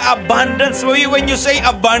 Kasi nga abundance, when you say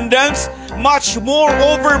abundance, much more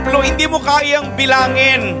overflow, hindi mo kayang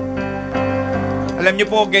bilangin. Alam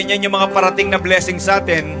niyo po, ganyan yung mga parating na blessing sa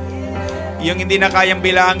atin. Yung hindi na kayang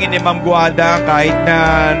bilangin ni Ma'am Guada, kahit na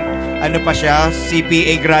ano pa siya,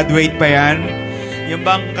 CPA graduate pa yan. Yung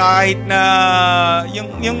bang kahit na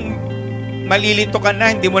yung malilito ka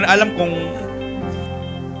na, hindi mo na alam kung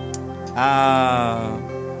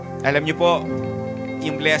alam niyo po,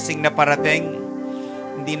 yung blessing na parating,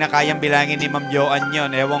 hindi na kayang bilangin ni Ma'am Joanne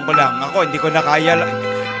yun. Ewan ko lang. Ako, hindi ko na kaya.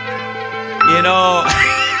 You know,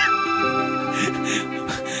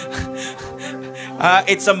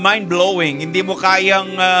 it's a mind-blowing. Hindi mo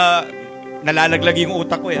kayang nalalaglag yung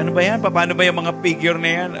utak ko. Ano ba yan? Paano ba yung mga figure na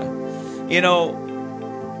yan? You know,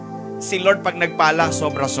 si Lord pag nagpala,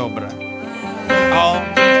 sobra-sobra. Oo.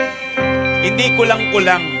 Hindi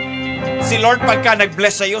kulang-kulang. Si Lord pagka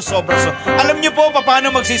nag-bless sa'yo, sobra-sobra. Alam niyo po,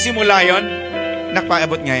 paano magsisimula yon?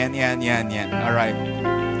 Nakpaabot nga yan. Yan. Alright.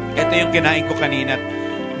 Ito yung kinain ko kanina.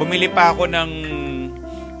 Bumili pa ako ng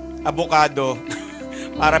avocado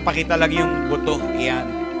para pakita lang yung buto. Yan.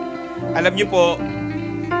 Alam niyo po,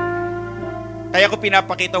 kaya ko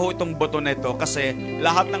pinapakita ho itong buto na ito kasi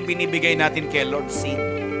lahat ng binibigay natin kay Lord, seed.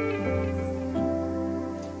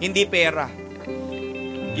 Hindi pera.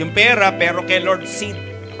 Yung pera, pero kay Lord, seed.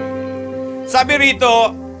 Sabi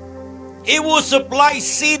rito, He will supply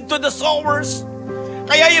seed to the sowers.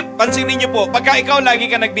 Kaya pansinin niyo po, pagka ikaw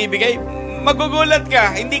lagi ka nagbibigay, magugulat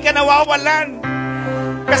ka, hindi ka nawawalan.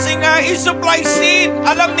 Kasi nga, He supply seed.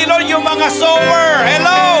 Alam ni Lord yung mga sower.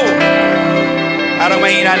 Hello! Parang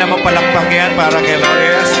mahina naman palakpak yan para kay Lord.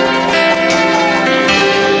 Yes.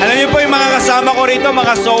 Alam niyo po yung mga kasama ko rito,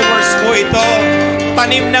 mga sowers po ito.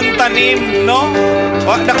 Tanim ng tanim, no?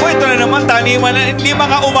 Naku, ito na naman, taniman na. Hindi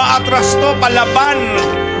mga umaatras to, palaban.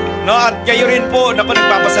 No, at kayo rin po, naku,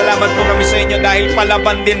 nagpapasalamat po kami sa inyo dahil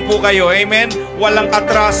palaban din po kayo. Amen? Walang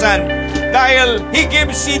atrasan. Dahil He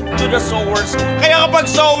gives seed to the sowers. Kaya kapag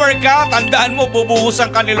sower ka, tandaan mo,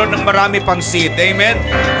 bubuhusan ka ni Lord ng marami pang seed. Amen?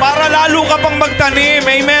 Para lalo ka pang magtanim.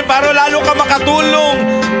 Amen? Para lalo ka makatulong.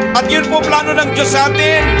 At yun po plano ng Diyos sa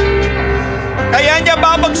atin. Kaya niya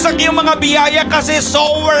babagsak yung mga biyaya kasi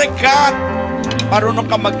sower ka. Marunong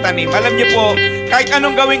ka magtanim. Alam niyo po, kahit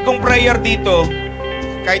anong gawin kong prayer dito,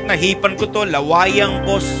 kahit nahipan ko to, lawayang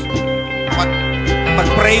ko,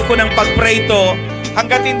 pag-pray ko ng pag-pray to,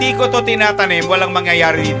 hanggat hindi ko to tinatanim, walang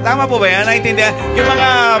mangyayari dito. Tama po ba yan? Naintindihan? Yung mga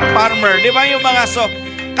farmer, di ba? Yung mga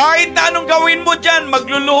kahit na anong gawin mo dyan,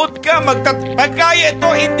 magluluhod ka, pagkaya ito,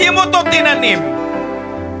 hindi mo to tinanim,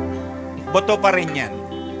 boto pa rin yan.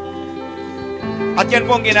 At yan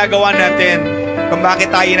po ang ginagawa natin kung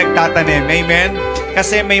bakit tayo nagtatanim. Amen?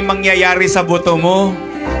 Kasi may mangyayari sa buto mo.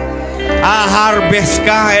 Harvest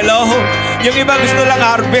ka. Hello? Yung iba gusto lang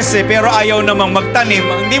harvest pero ayaw namang magtanim.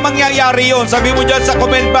 Hindi mangyayari yun. Sabi mo dyan sa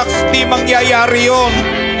comment box, hindi mangyayari yun.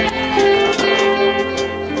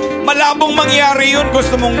 Malabong mangyari yun.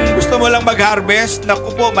 Gusto mo lang mag-harvest?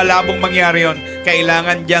 Naku po, malabong mangyari yun.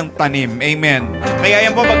 Kailangan diyang tanim. Amen. Kaya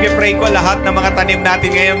yan po, pag-pray ko lahat ng mga tanim natin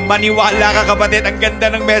ngayon. Maniwala ka kapatid. Ang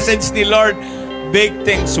ganda ng message ni Lord. Big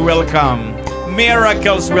things will come.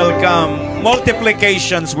 Miracles will come.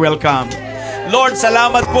 Multiplications will come. Lord,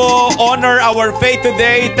 salamat po. Honor our faith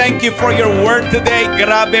today. Thank you for your word today.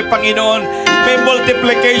 Grabe, Panginoon. May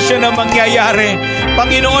multiplication na mangyayari.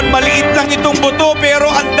 Panginoon, maliit lang itong buto, pero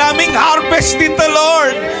ang daming harvest dito,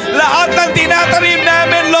 Lord. Lahat ng tinatanim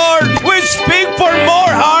namin, Lord, we speak for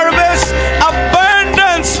more harvest.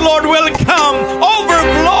 Abundance, Lord, will come.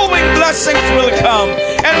 Overflowing blessings will come.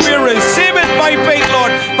 And we receive it by faith,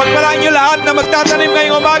 Lord. Pagpalaan niyo lahat na magtatanim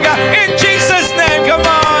ngayong umaga. In Jesus' name, come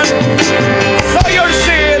on. Sow your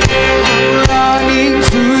seed. I'm running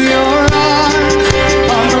to your arms.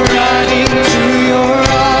 I'm running to your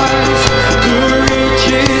arms. The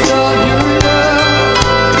riches of your love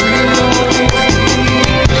will always be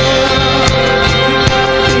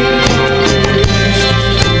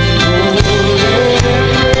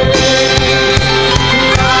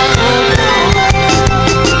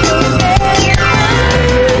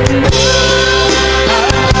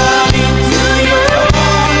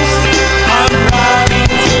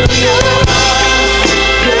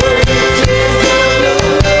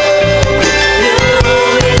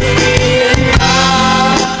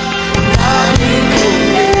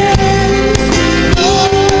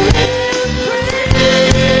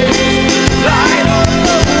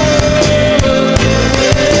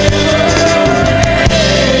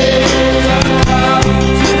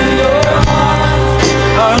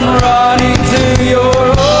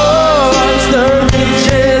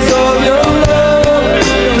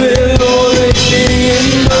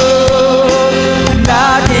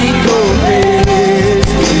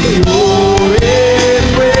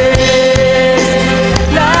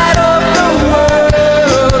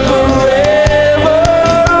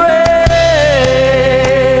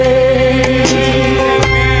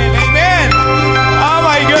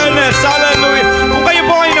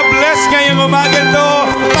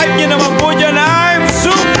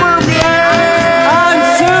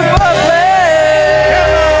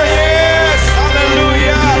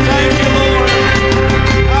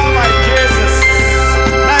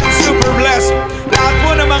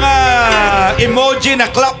na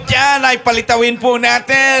clap dyan ay palitawin po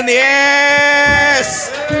natin. Yes!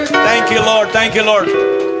 Thank you, Lord. Thank you, Lord.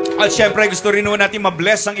 At syempre, gusto rin ho natin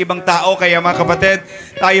mabless ang ibang tao. Kaya mga kapatid,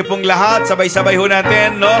 tayo pong lahat, sabay-sabay ho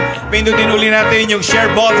natin, no? Pindutin uli natin yung share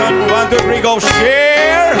button. 1, 2, 3, go!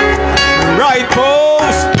 Share! Right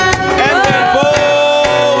post! And then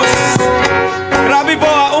post! Grabe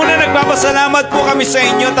po. Una, nagpapasalamat po kami sa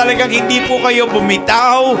inyo. Talagang hindi po kayo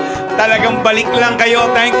bumitaw. Talagang balik lang kayo.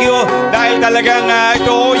 Thank you. Dahil talagang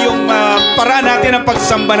ito yung paraan natin ang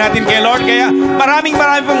pagsamba natin kay Lord. Kaya maraming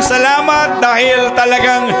pong salamat dahil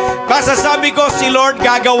talagang masasabi ko si Lord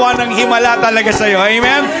gagawa ng himala talaga sa iyo.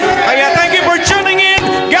 Amen? Kaya thank you for tuning in.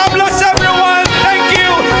 God bless everyone. Thank you.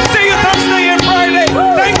 See you Thursday and Friday.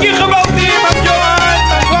 Thank you, Kabaw Team. Ma'am Joanne,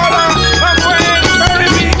 Ma'am Cora, Ma'am Gwen, Mary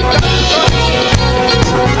B,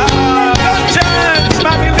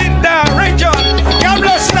 Ma'am Linda, Rachel. God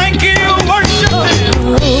bless. Thank you. Worship.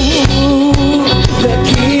 The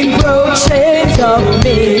King broke chains of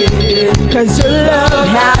me, 'cause your love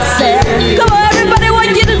has set. Come on, everybody,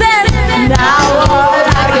 want you to dance. Now all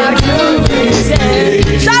I can do is say,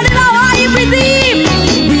 shout it out, are you redeemed?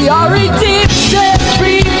 We are redeemed, set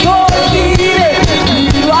free, forgiven.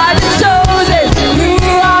 You are the chosen,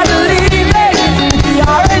 you are the living. We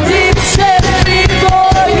are redeemed, set free,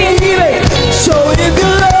 forgiven. So if you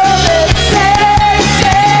love it, say,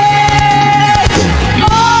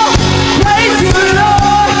 oh, praise you,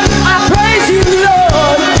 Lord. I praise you,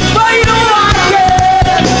 Lord, for you are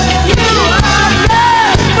good. You are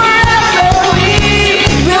good forever. We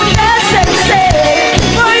will dance and say,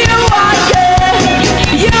 for you are good.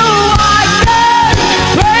 You are good.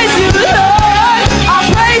 Praise you, Lord. I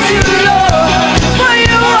praise you, Lord, for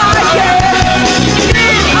you are good.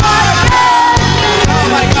 You are good. Oh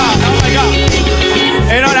my God, oh my God.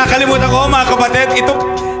 Eh no, nakalimutan ko mga kapatid, ito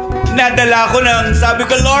nadala ko ng sabi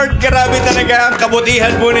ko, Lord, grabe talaga ang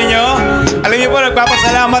kabutihan po ninyo. Alam niyo po,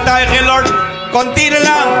 nagpapasalamat tayo kay Lord. Konti na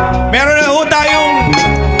lang. Meron na ho tayong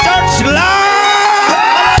church live.